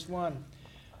 Amplified, verse 1.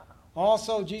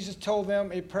 Also, Jesus told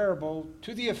them a parable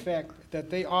to the effect that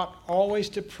they ought always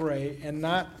to pray and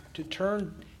not to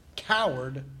turn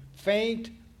coward, faint,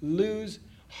 lose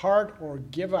heart, or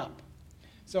give up.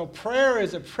 So prayer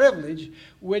is a privilege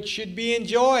which should be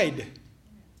enjoyed.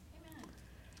 Amen.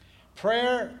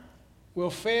 Prayer will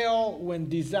fail when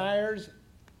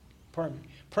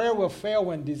Prayer will fail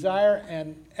when desire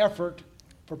and effort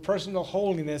for personal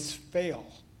holiness fail.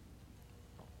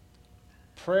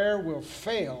 Prayer will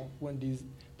fail when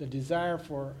the desire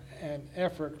for an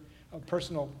effort of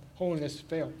personal holiness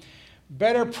fail.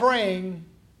 Better praying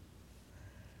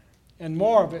and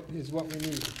more of it is what we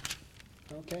need.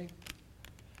 Okay?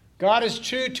 God is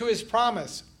true to his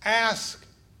promise. Ask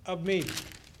of me.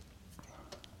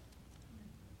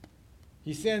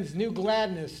 He sends new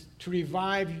gladness to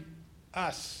revive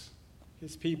us,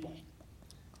 his people.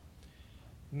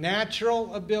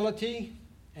 Natural ability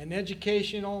and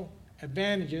educational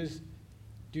advantages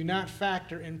do not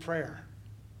factor in prayer.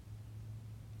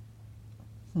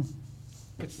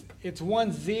 It's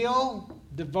one's zeal,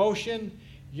 devotion,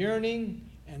 yearning,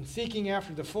 and seeking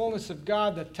after the fullness of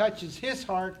God that touches his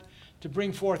heart to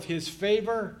bring forth his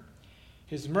favor,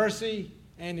 his mercy,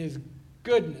 and his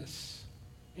goodness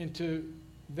into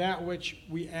that which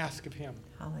we ask of him.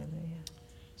 Hallelujah.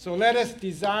 So let us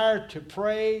desire to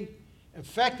pray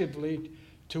effectively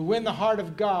to win the heart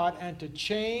of God and to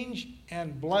change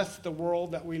and bless the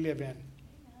world that we live in.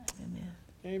 Amen.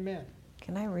 Amen.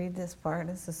 Can I read this part?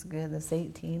 This is good. This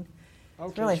 18. Okay,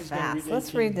 It's really she's gonna fast. read 18.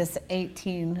 Let's read this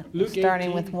 18, Luke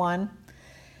starting 18. with 1.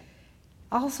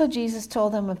 Also, Jesus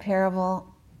told them a parable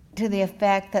to the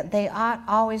effect that they ought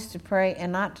always to pray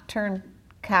and not to turn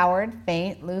coward,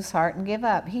 faint, lose heart, and give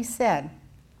up. He said,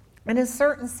 in a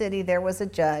certain city there was a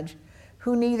judge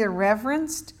who neither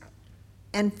reverenced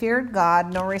and feared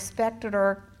God, nor respected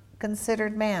or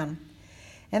considered man.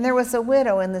 And there was a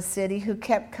widow in the city who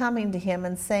kept coming to him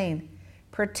and saying,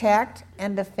 protect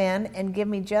and defend and give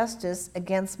me justice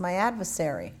against my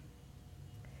adversary.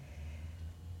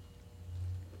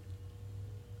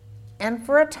 And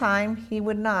for a time he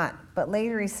would not, but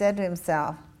later he said to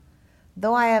himself,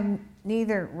 though I have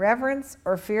neither reverence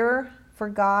or fear for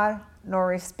God, nor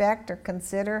respect or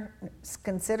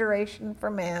consideration for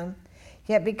man,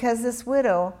 yet because this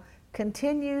widow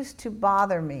continues to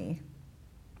bother me,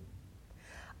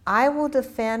 I will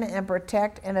defend and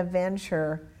protect and avenge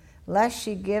her, lest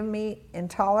she give me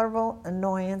intolerable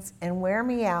annoyance and wear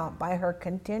me out by her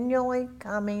continually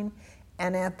coming,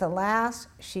 and at the last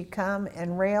she come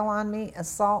and rail on me,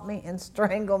 assault me, and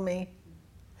strangle me.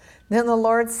 Then the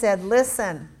Lord said,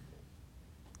 listen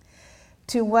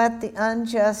to what the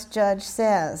unjust judge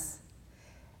says,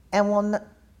 and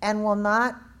will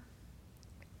not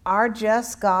our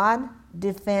just God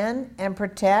defend and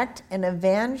protect and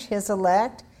avenge his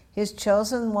elect, his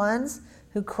chosen ones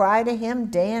who cry to him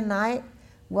day and night?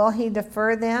 Will he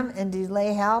defer them and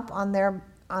delay help on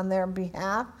their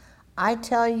behalf? I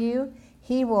tell you,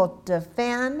 he will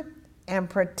defend and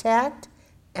protect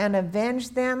and avenge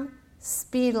them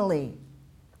speedily.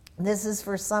 This is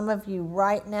for some of you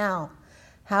right now.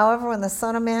 However, when the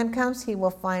Son of Man comes, he will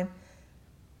find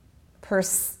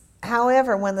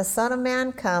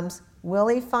will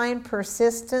he find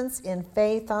persistence in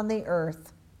faith on the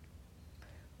earth?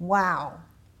 Wow.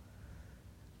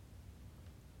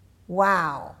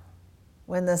 Wow.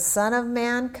 When the Son of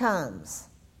Man comes,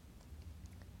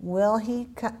 will he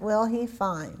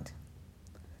find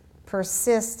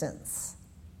persistence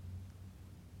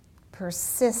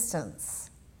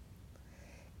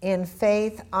in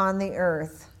faith on the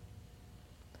earth?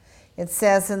 It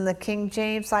says in the King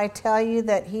James, I tell you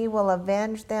that he will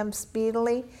avenge them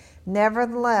speedily,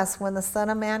 Nevertheless, when the Son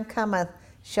of Man cometh,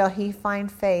 shall he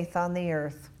find faith on the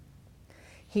earth?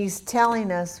 He's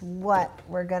telling us what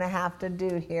we're going to have to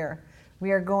do here.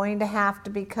 We are going to have to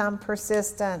become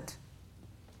persistent.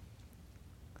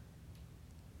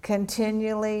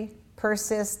 Continually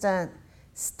persistent.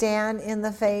 Stand in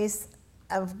the face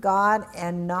of God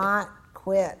and not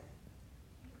quit.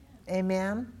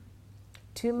 Amen?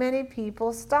 Too many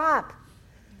people stop.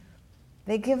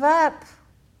 They give up.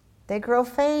 They grow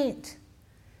faint.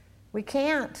 We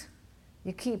can't.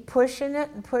 You keep pushing it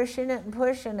and pushing it and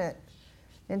pushing it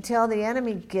until the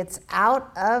enemy gets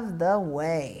out of the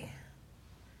way.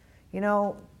 You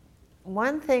know,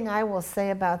 one thing I will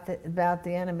say about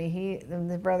the enemy,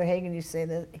 Brother Hagin, you say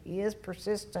that he is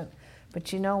persistent,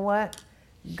 but you know what?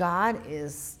 God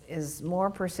is more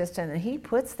persistent, and he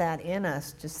puts that in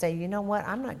us to say, you know what?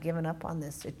 I'm not giving up on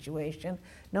this situation,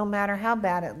 no matter how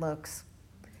bad it looks.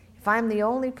 If I'm the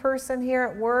only person here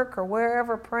at work or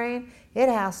wherever praying, it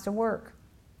has to work.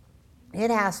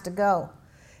 It has to go.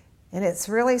 And it's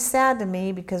really sad to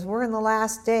me because we're in the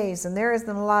last days and there isn't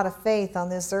a lot of faith on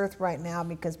this earth right now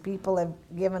because people have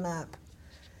given up.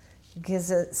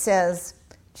 Because it says,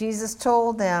 Jesus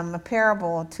told them a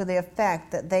parable to the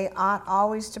effect that they ought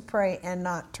always to pray and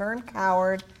not turn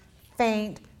coward,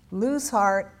 faint, lose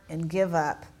heart, and give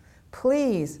up.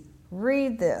 Please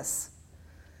read this.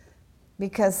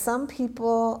 Because some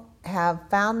people have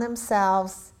found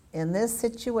themselves in this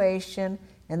situation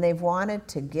and they've wanted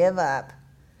to give up.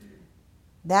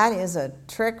 That is a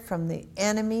trick from the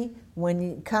enemy. When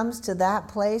it comes to that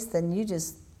place, then you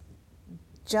just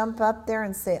jump up there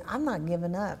and say, I'm not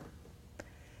giving up.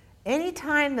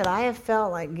 Anytime that I have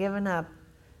felt like giving up,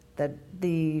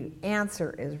 the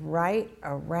answer is right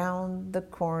around the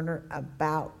corner,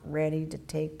 about ready to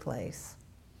take place.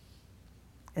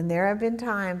 And there have been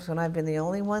times when I've been the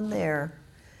only one there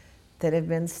that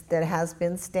has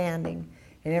been standing,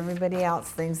 and everybody else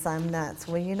thinks I'm nuts.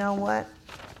 Well, you know what?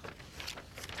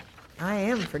 I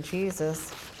am for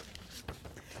Jesus.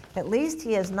 At least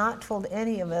he has not told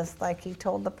any of us, like he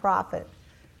told the prophet,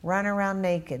 run around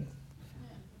naked.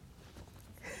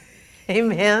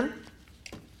 Amen?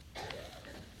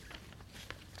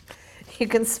 You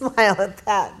can smile at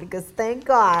that because thank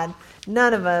God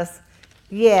none of us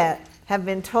yet have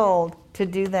been told to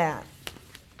do that.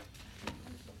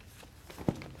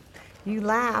 You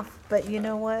laugh, but you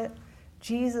know what?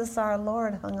 Jesus our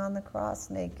Lord hung on the cross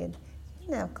naked. He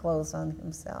didn't have clothes on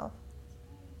himself.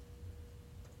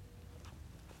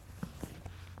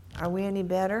 Are we any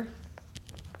better?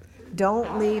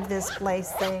 Don't leave this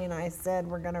place saying, I said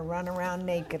we're going to run around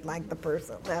naked like the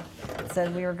person left.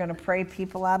 Said we were going to pray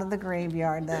people out of the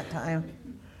graveyard that time.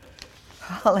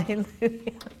 Hallelujah.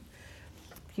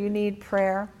 If you need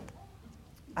prayer,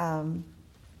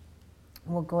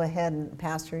 we'll go ahead and,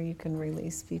 Pastor, you can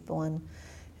release people and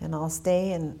I'll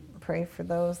stay and pray for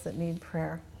those that need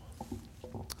prayer.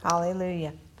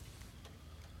 Hallelujah.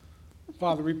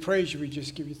 Father, we praise you. We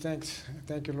just give you thanks.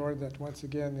 Thank you, Lord, that once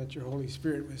again that your Holy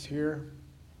Spirit was here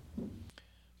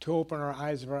to open our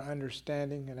eyes of our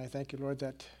understanding. And I thank you, Lord,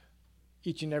 that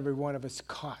each and every one of us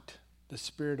caught the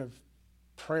spirit of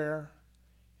prayer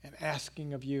and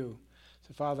asking of you.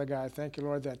 So, Father God, thank you,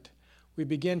 Lord, that we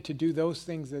begin to do those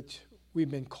things that we've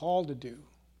been called to do,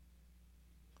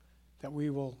 that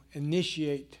we will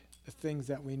initiate the things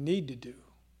that we need to do.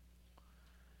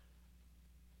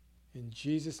 In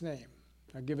Jesus' name.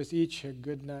 Now give us each a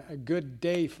good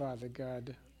day, Father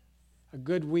God, a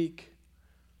good week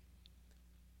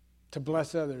to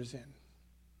bless others in.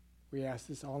 We ask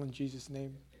this all in Jesus'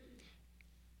 name.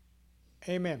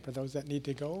 Amen. For those that need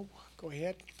to go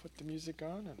ahead, put the music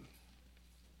on. And